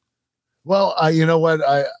 Well, you know what?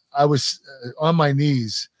 I was on my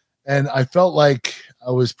knees, and I felt like I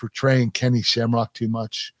was portraying Kenny Shamrock too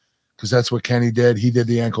much because that's what Kenny did. He did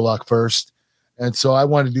the ankle lock first. And so I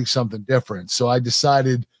wanted to do something different. So I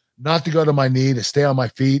decided not to go to my knee, to stay on my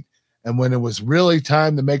feet. And when it was really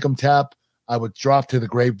time to make them tap, I would drop to the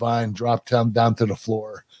grapevine, drop down to the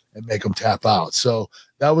floor, and make them tap out. So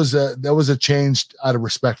that was a change out of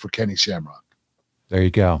respect for Kenny Shamrock. There you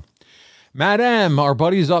go. Matt M., our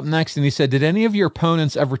buddy's up next, and he said, did any of your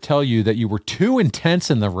opponents ever tell you that you were too intense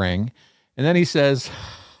in the ring? And then he says,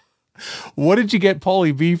 what did you get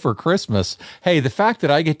Paulie B for Christmas? Hey, the fact that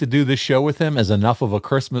I get to do this show with him is enough of a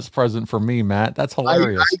Christmas present for me, Matt. That's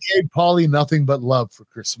hilarious. I gave Paulie nothing but love for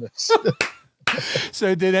Christmas.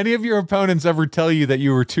 So did any of your opponents ever tell you that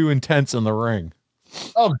you were too intense in the ring?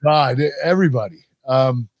 Oh, God, everybody.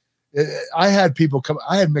 I had people come.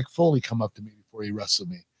 I had Mick Foley come up to me before he wrestled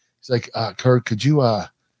me. He's like, Kurt, could you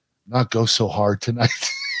not go so hard tonight?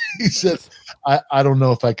 He said, I don't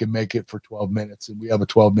know if I can make it for 12 minutes, and we have a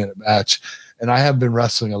 12-minute match, and I haven't been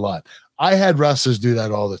wrestling a lot. I had wrestlers do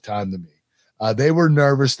that all the time to me. They were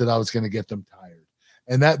nervous that I was going to get them tired,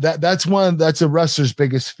 and that's a wrestler's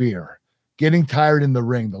biggest fear, getting tired in the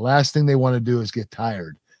ring. The last thing they want to do is get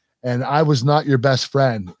tired, and I was not your best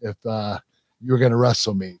friend if you were going to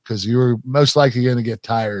wrestle me because you were most likely going to get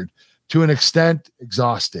tired, to an extent,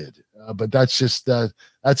 exhausted. But that's just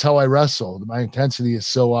that's how I wrestle. My intensity is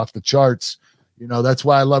so off the charts. That's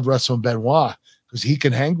why I love wrestling Benoit, because he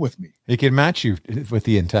can hang with me. He can match you with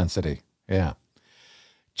the intensity. Yeah.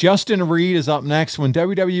 Justin Reed is up next. When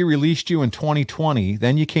WWE released you in 2020,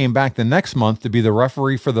 then you came back the next month to be the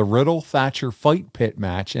referee for the Riddle Thatcher Fight Pit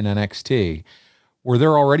match in NXT. Were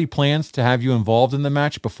there already plans to have you involved in the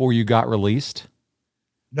match before you got released?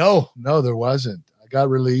 No, there wasn't. I got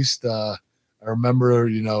released. I remember,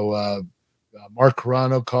 Mark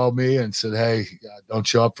Carano called me and said, hey, don't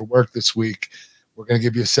show up for work this week. We're going to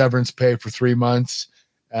give you a severance pay for 3 months.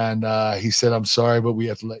 And he said, I'm sorry, but we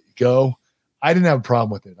have to let you go. I didn't have a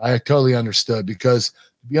problem with it. I totally understood because,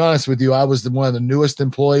 to be honest with you, I was one of the newest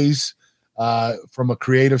employees from a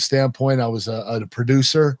creative standpoint. I was a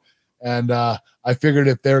producer. And I figured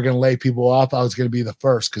if they were going to lay people off, I was going to be the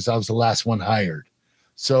first because I was the last one hired.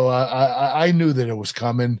 So I knew that it was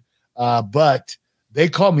coming. But they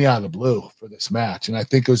called me out of the blue for this match. And I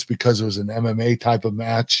think it was because it was an MMA type of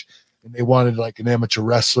match. And they wanted like an amateur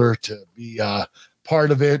wrestler to be part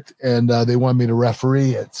of it. And they wanted me to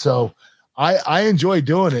referee it. So I enjoyed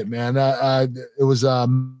doing it, man. It was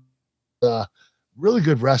a really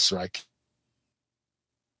good wrestler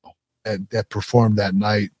that performed that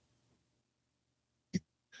night.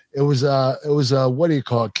 It was what do you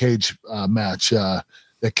call it, cage match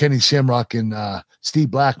that Kenny Shamrock and Steve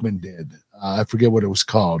Blackman did. I forget what it was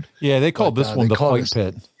called. Yeah, they called this one the Fight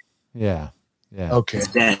Pit. Yeah. Okay.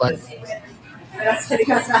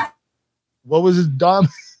 What was it, Dom?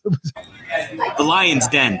 The Lion's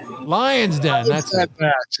Den. Lion's Den. That's that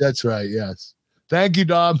match. That's right. Yes. Thank you,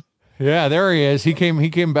 Dom. Yeah, there he is. He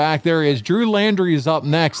came back. There he is. Drew Landry is up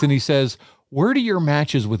next, and he says, where do your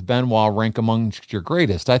matches with Benoit rank amongst your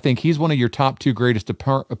greatest? I think he's one of your top 2 greatest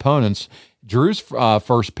opponents. Drew's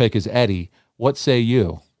first pick is Eddie. What say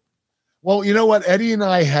you? Well, you know what? Eddie and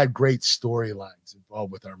I had great storylines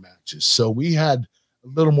involved with our matches. So we had a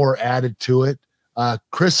little more added to it.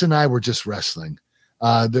 Chris and I were just wrestling.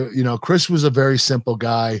 Chris was a very simple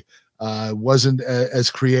guy. Wasn't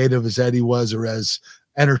as creative as Eddie was or as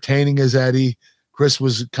entertaining as Eddie. Chris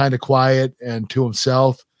was kind of quiet and to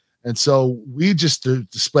himself. And so we just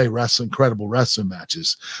display incredible wrestling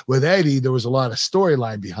matches. With Eddie, there was a lot of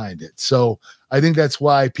storyline behind it. So I think that's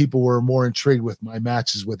why people were more intrigued with my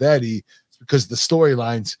matches with Eddie, because of the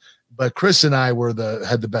storylines. But Chris and I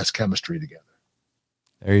had the best chemistry together.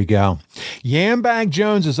 There you go. Yambag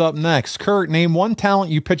Jones is up next. Kurt, name one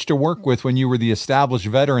talent you pitched to work with when you were the established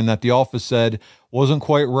veteran that the office said wasn't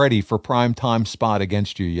quite ready for prime time spot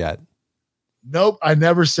against you yet. Nope, I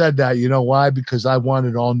never said that. You know why? Because I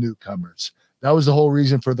wanted all newcomers. That was the whole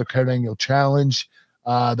reason for the Kurt Angle Challenge.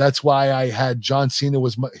 That's why I had John Cena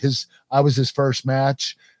I was his first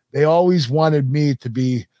match. They always wanted me to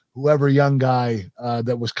be whoever young guy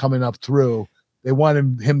that was coming up through. They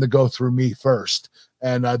wanted him to go through me first.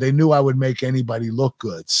 And they knew I would make anybody look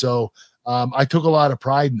good. So I took a lot of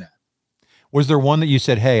pride in that. Was there one that you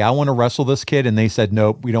said, hey, I want to wrestle this kid? And they said,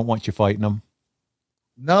 nope, we don't want you fighting him.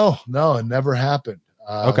 No, it never happened.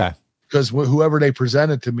 Okay. Because whoever they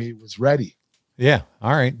presented to me was ready. Yeah.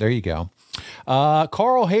 All right. There you go.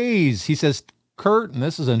 Carl Hayes, he says, Kurt, and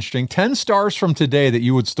this is interesting, 10 stars from today that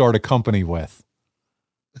you would start a company with.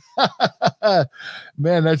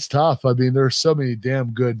 Man, that's tough. I mean, there are so many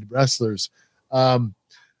damn good wrestlers.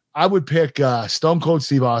 I would pick Stone Cold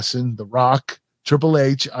Steve Austin, The Rock, Triple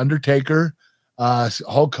H, Undertaker,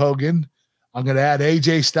 Hulk Hogan. I'm going to add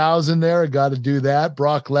AJ Styles in there. I got to do that.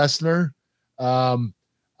 Brock Lesnar. I'm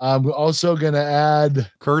also going to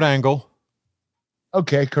add Kurt Angle.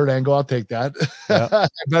 Okay, Kurt Angle. I'll take that. Yep. I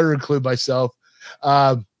better include myself.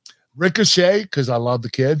 Ricochet, because I love the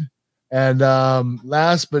kid. And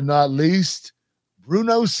last but not least,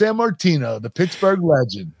 Bruno Sammartino, the Pittsburgh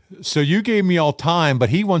legend. So you gave me all time, but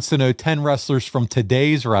he wants to know 10 wrestlers from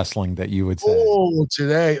today's wrestling that you would say.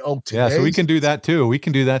 Today. Yeah, so we can do that too.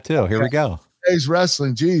 Here we go. Today's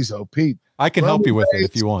wrestling. Geez, Pete. I can help you with it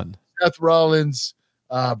if you want. Seth Rollins,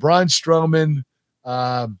 Braun Strowman.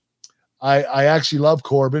 I actually love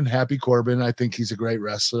Corbin, Happy Corbin. I think he's a great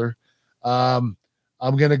wrestler. I'm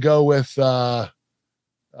going to go with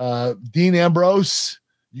Dean Ambrose.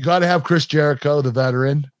 You got to have Chris Jericho, the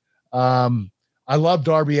veteran. I love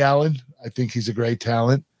Darby Allin. I think he's a great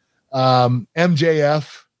talent.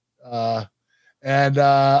 MJF. And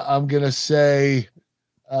I'm going to say.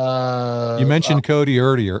 You mentioned Cody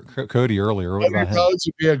earlier. What about him? Rhodes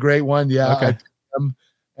would be a great one. Yeah. Okay.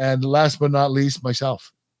 And last but not least,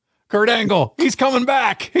 myself. Kurt Angle. He's coming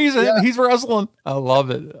back. He's wrestling. I love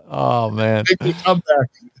it. Oh, man. Come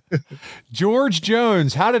back. George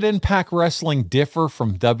Jones, how did Impact Wrestling differ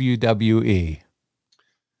from WWE?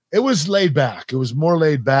 It was laid back. It was more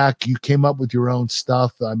laid back. You came up with your own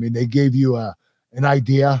stuff. I mean, they gave you an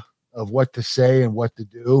idea of what to say and what to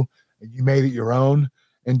do, and you made it your own.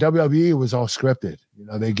 And WWE was all scripted. You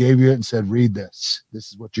know, they gave you it and said, read this.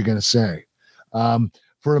 This is what you're going to say.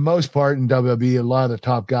 For the most part in WWE, a lot of the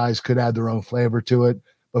top guys could add their own flavor to it.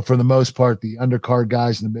 But for the most part, the undercard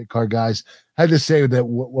guys and the mid-card guys had to say that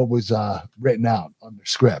what was written out on the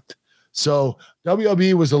script. So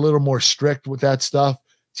WWE was a little more strict with that stuff.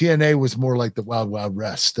 TNA was more like the Wild Wild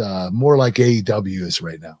West, more like AEW is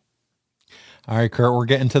right now. All right, Kurt, we're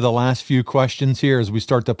getting to the last few questions here as we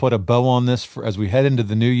start to put a bow on this as we head into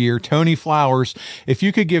the new year. Tony Flowers, if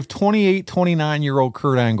you could give 28, 29-year-old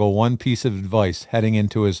Kurt Angle one piece of advice heading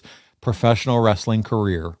into his professional wrestling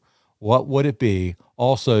career, what would it be?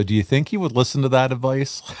 Also, do you think he would listen to that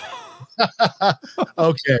advice?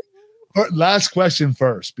 Okay. Last question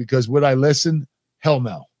first, because would I listen? Hell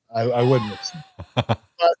no. I wouldn't listen.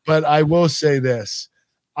 But I will say this.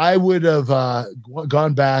 I would have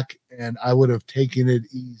gone back and I would have taken it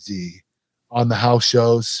easy on the house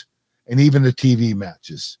shows and even the TV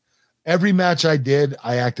matches. Every match I did,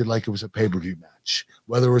 I acted like it was a pay-per-view match,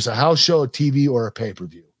 whether it was a house show, a TV, or a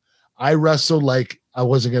pay-per-view. I wrestled like I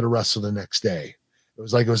wasn't going to wrestle the next day. It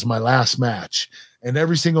was like it was my last match. And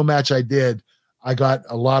every single match I did, I got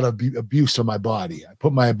a lot of abuse on my body. I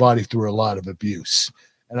put my body through a lot of abuse.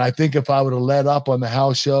 And I think if I would have let up on the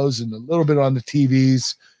house shows and a little bit on the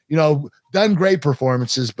TVs, you know, done great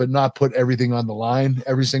performances, but not put everything on the line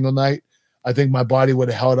every single night, I think my body would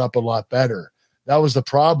have held up a lot better. That was the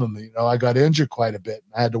problem. You know, I got injured quite a bit.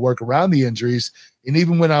 I had to work around the injuries. And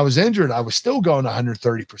even when I was injured, I was still going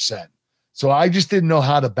 130%. So I just didn't know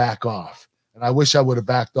how to back off. And I wish I would have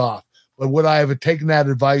backed off. But would I have taken that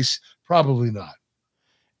advice? Probably not.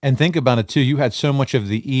 And think about it, too. You had so much of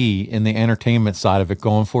the E in the entertainment side of it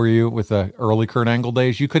going for you with the early Kurt Angle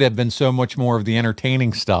days. You could have been so much more of the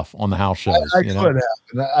entertaining stuff on the house shows. I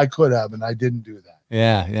could have, and I didn't do that.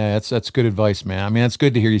 Yeah, that's good advice, man. I mean, it's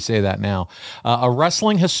good to hear you say that now. A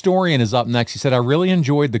wrestling historian is up next. He said, I really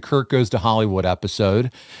enjoyed the Kurt Goes to Hollywood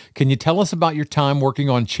episode. Can you tell us about your time working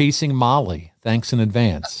on Chasing Molly? Thanks in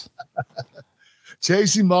advance.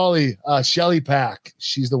 Chasing Molly, Shelley Pack.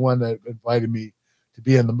 She's the one that invited me to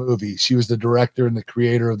be in the movie. She was the director and the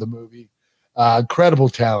creator of the movie. Incredible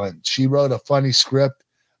talent. She wrote a funny script.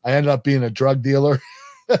 I ended up being a drug dealer,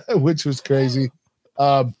 which was crazy.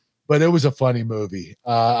 But it was a funny movie.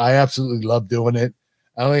 I absolutely loved doing it.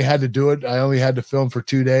 I only had to do it. I only had to film for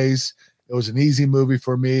 2 days. It was an easy movie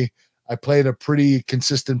for me. I played a pretty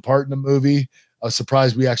consistent part in the movie. I was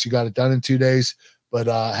surprised we actually got it done in 2 days, but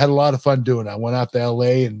I had a lot of fun doing it. I went out to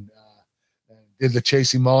LA and did the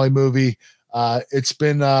Chasing Molly movie. It's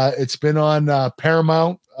been on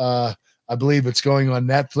Paramount. I believe it's going on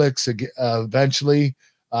Netflix eventually.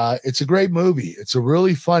 It's a great movie. It's a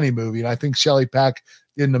really funny movie, and I think Shelley Pack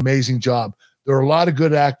did an amazing job. There are a lot of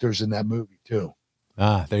good actors in that movie too.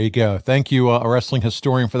 There you go. Thank you, a wrestling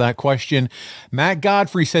historian, for that question. Matt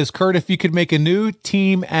Godfrey says, Kurt, if you could make a new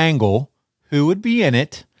team angle, who would be in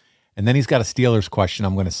it? And then he's got a Steelers question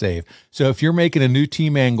I'm going to save. So if you're making a new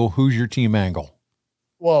team angle, who's your team angle?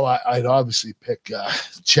 Well, I'd obviously pick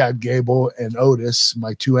Chad Gable and Otis,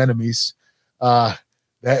 my two enemies.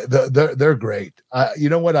 They're great. You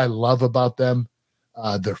know what I love about them?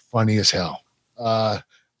 They're funny as hell.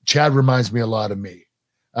 Chad reminds me a lot of me.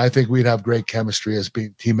 I think we'd have great chemistry as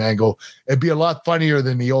being team angle. It'd be a lot funnier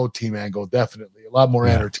than the old team angle, definitely. A lot more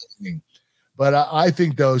entertaining. But I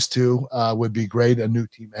think those two would be great, a new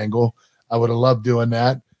team angle. I would have loved doing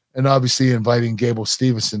that. And obviously inviting Gable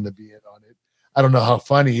Stevenson to be in on it. I don't know how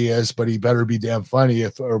funny he is, but he better be damn funny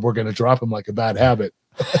or we're going to drop him like a bad habit.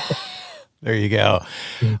 There you go.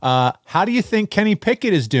 How do you think Kenny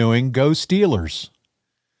Pickett is doing? Go Steelers.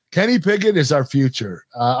 Kenny Pickett is our future.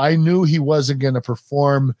 I knew he wasn't going to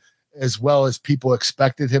perform as well as people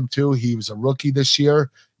expected him to. He was a rookie this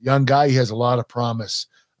year, young guy. He has a lot of promise.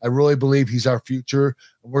 I really believe he's our future.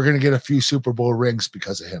 We're going to get a few Super Bowl rings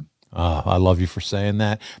because of him. I love you for saying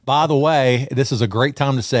that. By the way, this is a great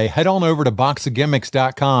time to say, head on over to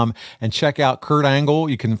boxofgimmicks.com and check out Kurt Angle.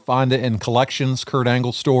 You can find it in Collections, Kurt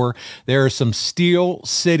Angle store. There is some Steel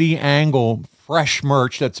City Angle fresh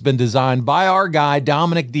merch that's been designed by our guy,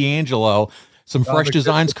 Dominic D'Angelo. Some fresh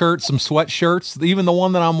designs, Kurt, some sweatshirts. Even the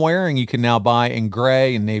one that I'm wearing, you can now buy in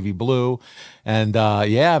gray and navy blue. And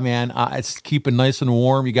yeah, man, it's keeping nice and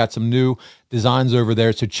warm. You got some new designs over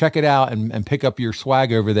there. So check it out and pick up your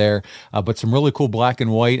swag over there. But some really cool black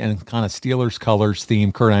and white and kind of Steelers colors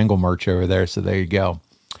themed Kurt Angle merch over there. So there you go.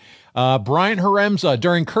 Brian Haremza,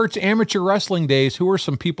 during Kurt's amateur wrestling days, who are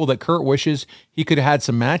some people that Kurt wishes he could have had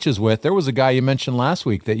some matches with? There was a guy you mentioned last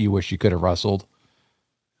week that you wish you could have wrestled.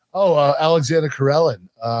 Oh, Alexander Karelin.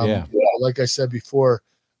 Yeah. Like I said before,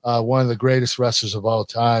 one of the greatest wrestlers of all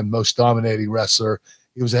time, most dominating wrestler.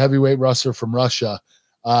 He was a heavyweight wrestler from Russia.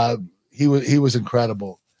 He was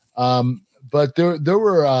incredible. But there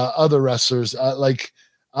were other wrestlers.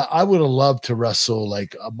 I would have loved to wrestle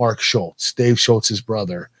like Mark Schultz, Dave Schultz's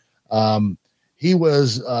brother. He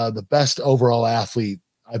was the best overall athlete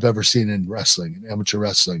I've ever seen in wrestling, in amateur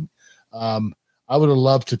wrestling. I would have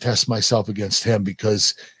loved to test myself against him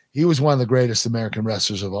because he was one of the greatest American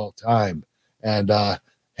wrestlers of all time. And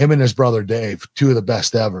him and his brother Dave, two of the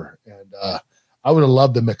best ever. And I would have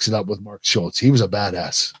loved to mix it up with Mark Schultz. He was a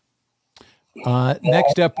badass.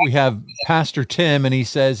 Next up, we have Pastor Tim, and he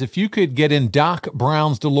says, if you could get in Doc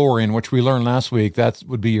Brown's DeLorean, which we learned last week, that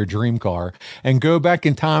would be your dream car, and go back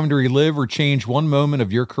in time to relive or change one moment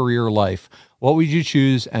of your career life, what would you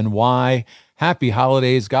choose and why? Happy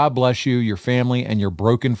holidays. God bless you, your family, and your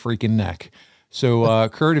broken freaking neck. So,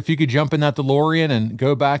 Kurt, if you could jump in that DeLorean and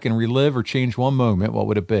go back and relive or change one moment, what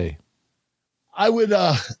would it be? I would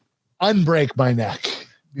unbreak my neck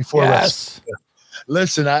before yes. WrestleMania.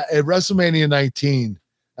 Listen, at WrestleMania 19,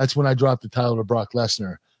 that's when I dropped the title to Brock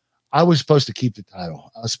Lesnar. I was supposed to keep the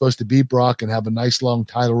title. I was supposed to beat Brock and have a nice long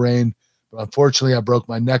title reign. But unfortunately, I broke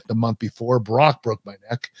my neck the month before. Brock broke my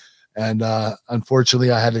neck. And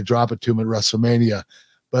unfortunately, I had to drop it to him at WrestleMania.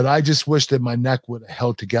 But I just wish that my neck would have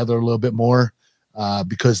held together a little bit more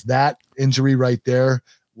because that injury right there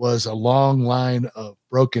was a long line of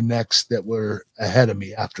broken necks that were ahead of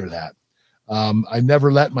me after that. I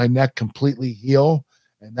never let my neck completely heal,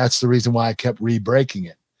 and that's the reason why I kept re-breaking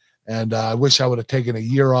it. And I wish I would have taken a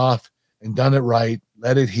year off and done it right,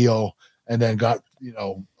 let it heal, and then got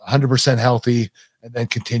 100% healthy, and then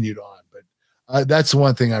continued on. But that's the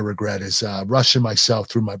one thing I regret is rushing myself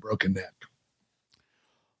through my broken neck.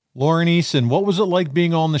 Lauren Eason, what was it like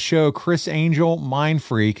being on the show Chris Angel Mind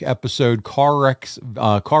Freak episode Car Wreck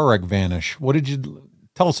Vanish? What did you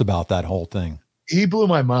tell us about that whole thing? He blew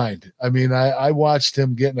my mind. I mean, I watched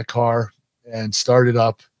him get in a car and start it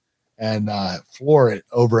up and floor it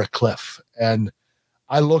over a cliff. And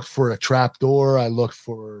I looked for a trap door. I looked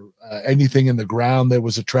for anything in the ground that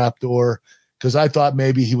was a trap door because I thought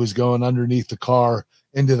maybe he was going underneath the car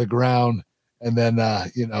into the ground and then,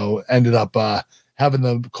 ended up having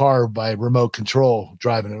the car by remote control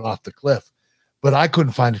driving it off the cliff. but I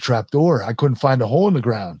couldn't find a trap door. I couldn't find a hole in the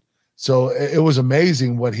ground. So it was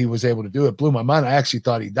amazing what he was able to do. It blew my mind. I actually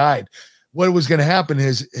thought he died. What was going to happen,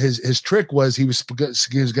 his trick was he was going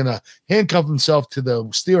to handcuff himself to the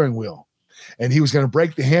steering wheel, and he was going to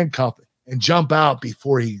break the handcuff and jump out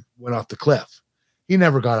before he went off the cliff. He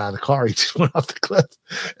never got out of the car. He just went off the cliff.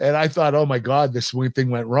 And I thought, oh my God, this thing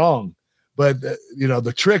went wrong. But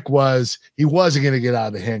the trick was he wasn't going to get out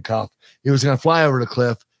of the handcuff. He was going to fly over the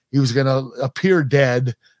cliff. He was going to appear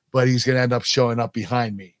dead, but he's going to end up showing up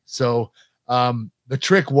behind me. So the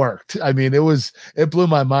trick worked. I mean, it blew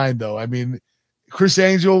my mind though. I mean, Chris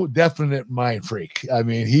Angel, definite mind freak. I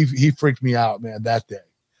mean, he freaked me out, man, that day.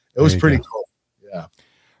 It was pretty cool. Yeah.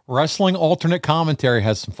 Wrestling alternate commentary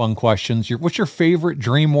has some fun questions. What's your favorite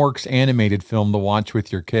DreamWorks animated film to watch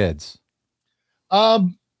with your kids?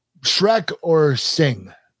 Shrek or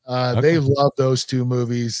Sing. Okay. They love those two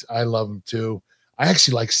movies. I love them too. I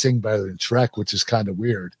actually like Sing better than Shrek, which is kind of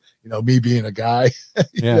weird. Me being a guy,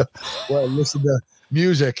 listen to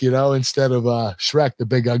music, instead of Shrek, the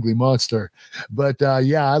big ugly monster. But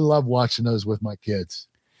I love watching those with my kids.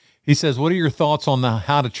 He says, what are your thoughts on the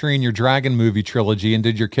How to Train Your Dragon movie trilogy? And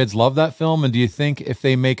did your kids love that film? And do you think if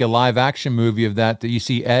they make a live action movie of that you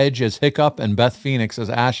see Edge as Hiccup and Beth Phoenix as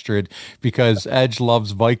Astrid because Edge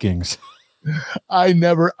loves Vikings? I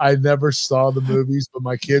never saw the movies, but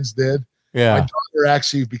my kids did. Yeah. My daughter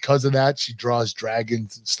actually, because of that, she draws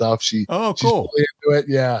dragons and stuff. She's cool. really into it.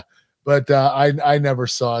 Yeah. But I never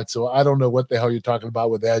saw it. So I don't know what the hell you're talking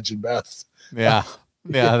about with Edge and Beth. Yeah.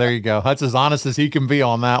 Yeah, there you go. That's as honest as he can be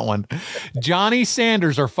on that one. Johnny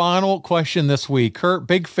Sanders, our final question this week. Kurt,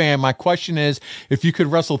 big fan. My question is, if you could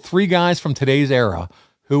wrestle 3 guys from today's era,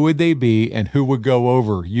 who would they be and who would go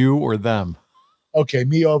over, you or them? Okay,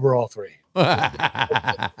 me over all 3.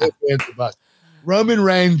 Roman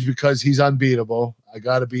Reigns, because he's unbeatable. I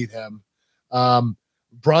got to beat him. Braun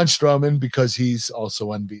Strowman, because he's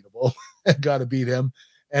also unbeatable. I got to beat him.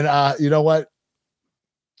 And you know what?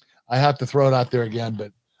 I have to throw it out there again,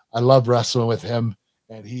 but I love wrestling with him,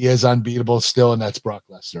 and he is unbeatable still, and that's Brock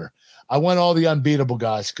Lesnar. I want all the unbeatable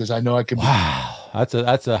guys because I know I can. Wow,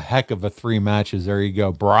 that's a heck of a 3 matches. There you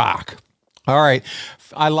go, Brock. All right,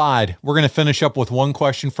 I lied. We're going to finish up with one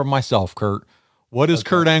question from myself, Kurt. What does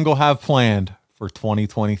Kurt Angle have planned for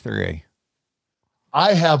 2023?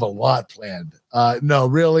 I have a lot planned. No,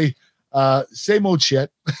 really, same old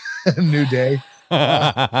shit. New day.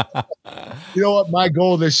 You know what? My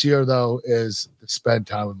goal this year, though, is to spend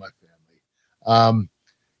time with my family.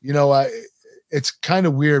 It's kind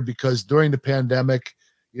of weird because during the pandemic,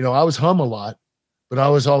 I was home a lot, but I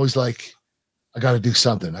was always like, I got to do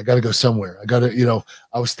something. I got to go somewhere. I got to,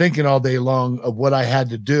 I was thinking all day long of what I had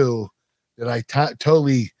to do that I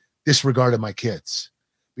totally disregarded my kids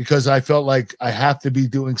because I felt like I have to be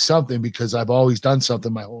doing something because I've always done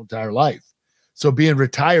something my whole entire life. So being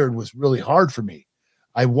retired was really hard for me.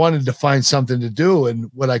 I wanted to find something to do. And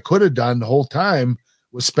what I could have done the whole time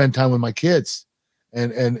was spend time with my kids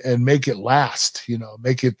and make it last,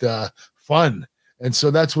 make it fun. And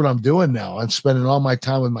so that's what I'm doing now. I'm spending all my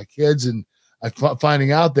time with my kids and I'm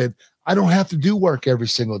finding out that I don't have to do work every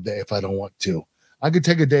single day if I don't want to. I could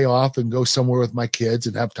take a day off and go somewhere with my kids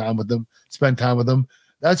and have time with them, spend time with them.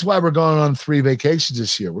 That's why we're going on 3 vacations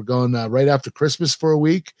this year. We're going right after Christmas for a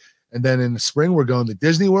week. And then in the spring, we're going to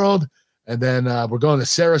Disney World. And then we're going to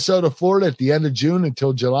Sarasota, Florida at the end of June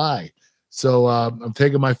until July. So I'm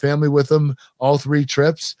taking my family with them, all 3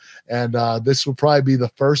 trips. And this will probably be the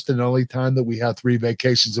first and only time that we have 3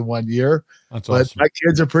 vacations in 1 year. That's but awesome. My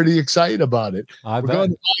kids are pretty excited about it. We're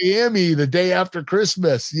going to Miami the day after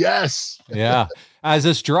Christmas. Yes. Yeah. As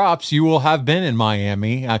this drops, you will have been in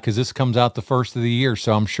Miami because this comes out the first of the year.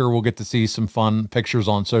 So I'm sure we'll get to see some fun pictures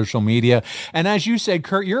on social media. And as you said,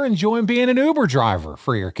 Kurt, you're enjoying being an Uber driver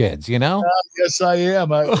for your kids, Yes, I am.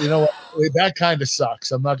 That kind of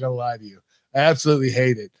sucks. I'm not going to lie to you. I absolutely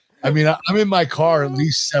hate it. I mean, I'm in my car at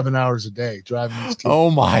least 7 hours a day driving these kids.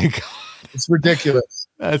 Oh, my God. It's ridiculous.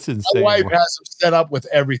 That's insane. My wife has them set up with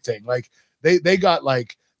everything. Like they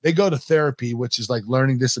go to therapy, which is like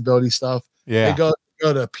learning disability stuff. Yeah. They go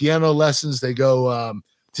to piano lessons. They go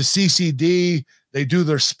to CCD. They do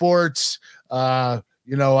their sports. They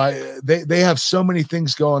have so many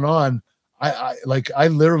things going on. I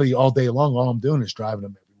literally all day long, all I'm doing is driving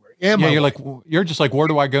them everywhere. You're just like, where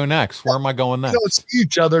do I go next? Where am I going next? We don't see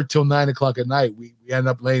each other till 9 o'clock at night. We end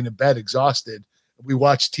up laying in bed exhausted. We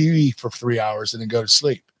watch TV for 3 hours and then go to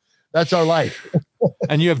sleep. That's our life.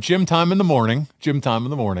 And you have gym time in the morning.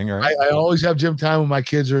 Right? I always have gym time when my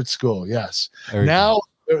kids are at school. Yes. Now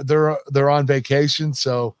they're on vacation,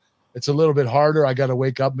 so it's a little bit harder. I got to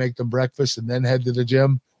wake up, make them breakfast, and then head to the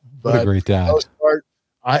gym. What a great dad. For the most part,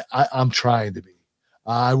 I'm trying to be.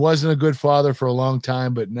 I wasn't a good father for a long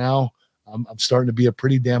time, but now I'm starting to be a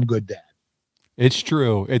pretty damn good dad. It's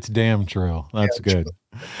true. It's damn true. That's good. True.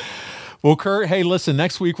 Well, Kurt, hey, listen,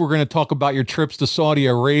 next week we're going to talk about your trips to Saudi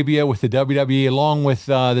Arabia with the WWE, along with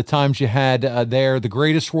the times you had there, the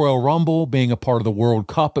greatest Royal Rumble, being a part of the World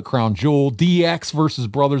Cup at Crown Jewel, DX versus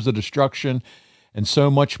Brothers of Destruction, and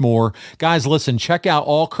so much more. Guys, listen, check out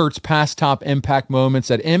all Kurt's past top Impact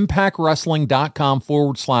moments at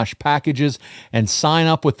impactwrestling.com/packages and sign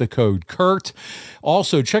up with the code Kurt.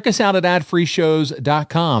 Also, check us out at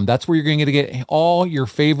adfreeshows.com. That's where you're going to get all your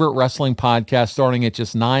favorite wrestling podcasts starting at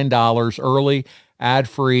just $9 early,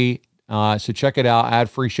 ad-free. So check it out,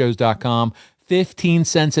 adfreeshows.com. 15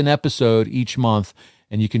 cents an episode each month.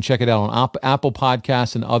 And you can check it out on Apple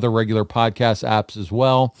Podcasts and other regular podcast apps as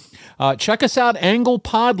well. Check us out, Angle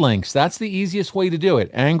Pod Links. That's the easiest way to do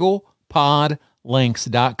it.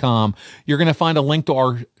 AnglePodLinks.com. You're going to find a link to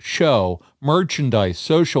our show, merchandise,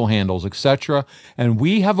 social handles, etc. And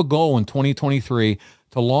we have a goal in 2023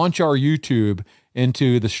 to launch our YouTube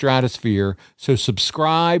into the stratosphere. So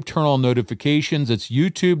subscribe, turn on notifications. It's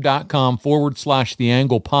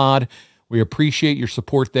youtube.com/theanglepod. We appreciate your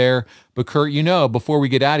support there. But Kurt, before we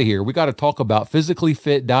get out of here, we got to talk about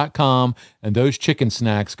physicallyfit.com and those chicken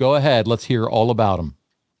snacks. Go ahead. Let's hear all about them.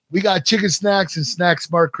 We got chicken snacks and Snack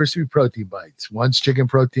Smart crispy protein bites. One's chicken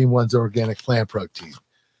protein, one's organic plant protein.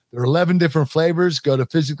 There are 11 different flavors. Go to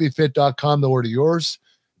physicallyfit.com to order yours.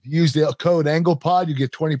 If you use the code AnglePod, you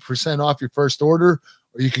get 20% off your first order,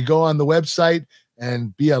 or you can go on the website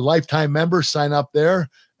and be a lifetime member, sign up there,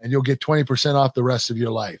 and you'll get 20% off the rest of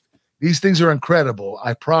your life. These things are incredible.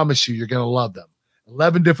 I promise you're going to love them.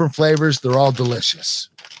 11 different flavors. They're all delicious.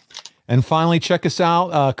 And finally, check us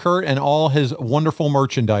out, Kurt and all his wonderful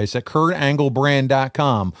merchandise at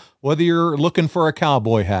KurtAngleBrand.com. Whether you're looking for a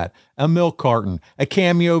cowboy hat, a milk carton, a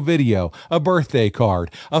cameo video, a birthday card,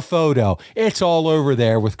 a photo, it's all over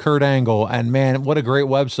there with Kurt Angle. And man, what a great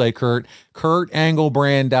website, Kurt.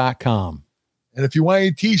 KurtAngleBrand.com. And if you want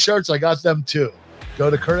any t-shirts, I got them too. Go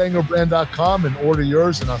to KurtAngleBrand.com and order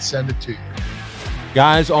yours, and I'll send it to you.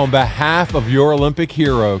 Guys, on behalf of your Olympic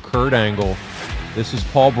hero, Kurt Angle, this is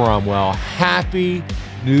Paul Bromwell. Happy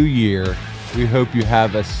New Year. We hope you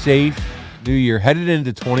have a safe New Year headed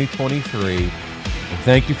into 2023. And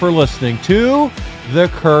thank you for listening to The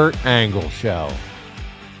Kurt Angle Show.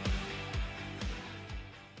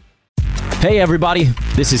 Hey everybody,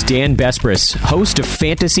 this is Dan Bespris, host of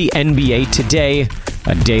Fantasy NBA Today,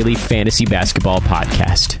 a daily fantasy basketball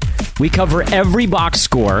podcast. We cover every box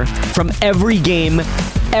score from every game,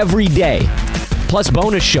 every day. Plus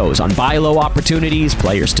bonus shows on buy low opportunities,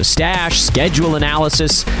 players to stash, schedule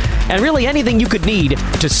analysis, and really anything you could need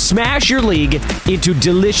to smash your league into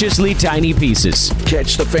deliciously tiny pieces.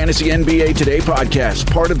 Catch the Fantasy NBA Today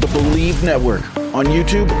podcast, part of the Believe Network, on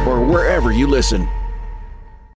YouTube or wherever you listen.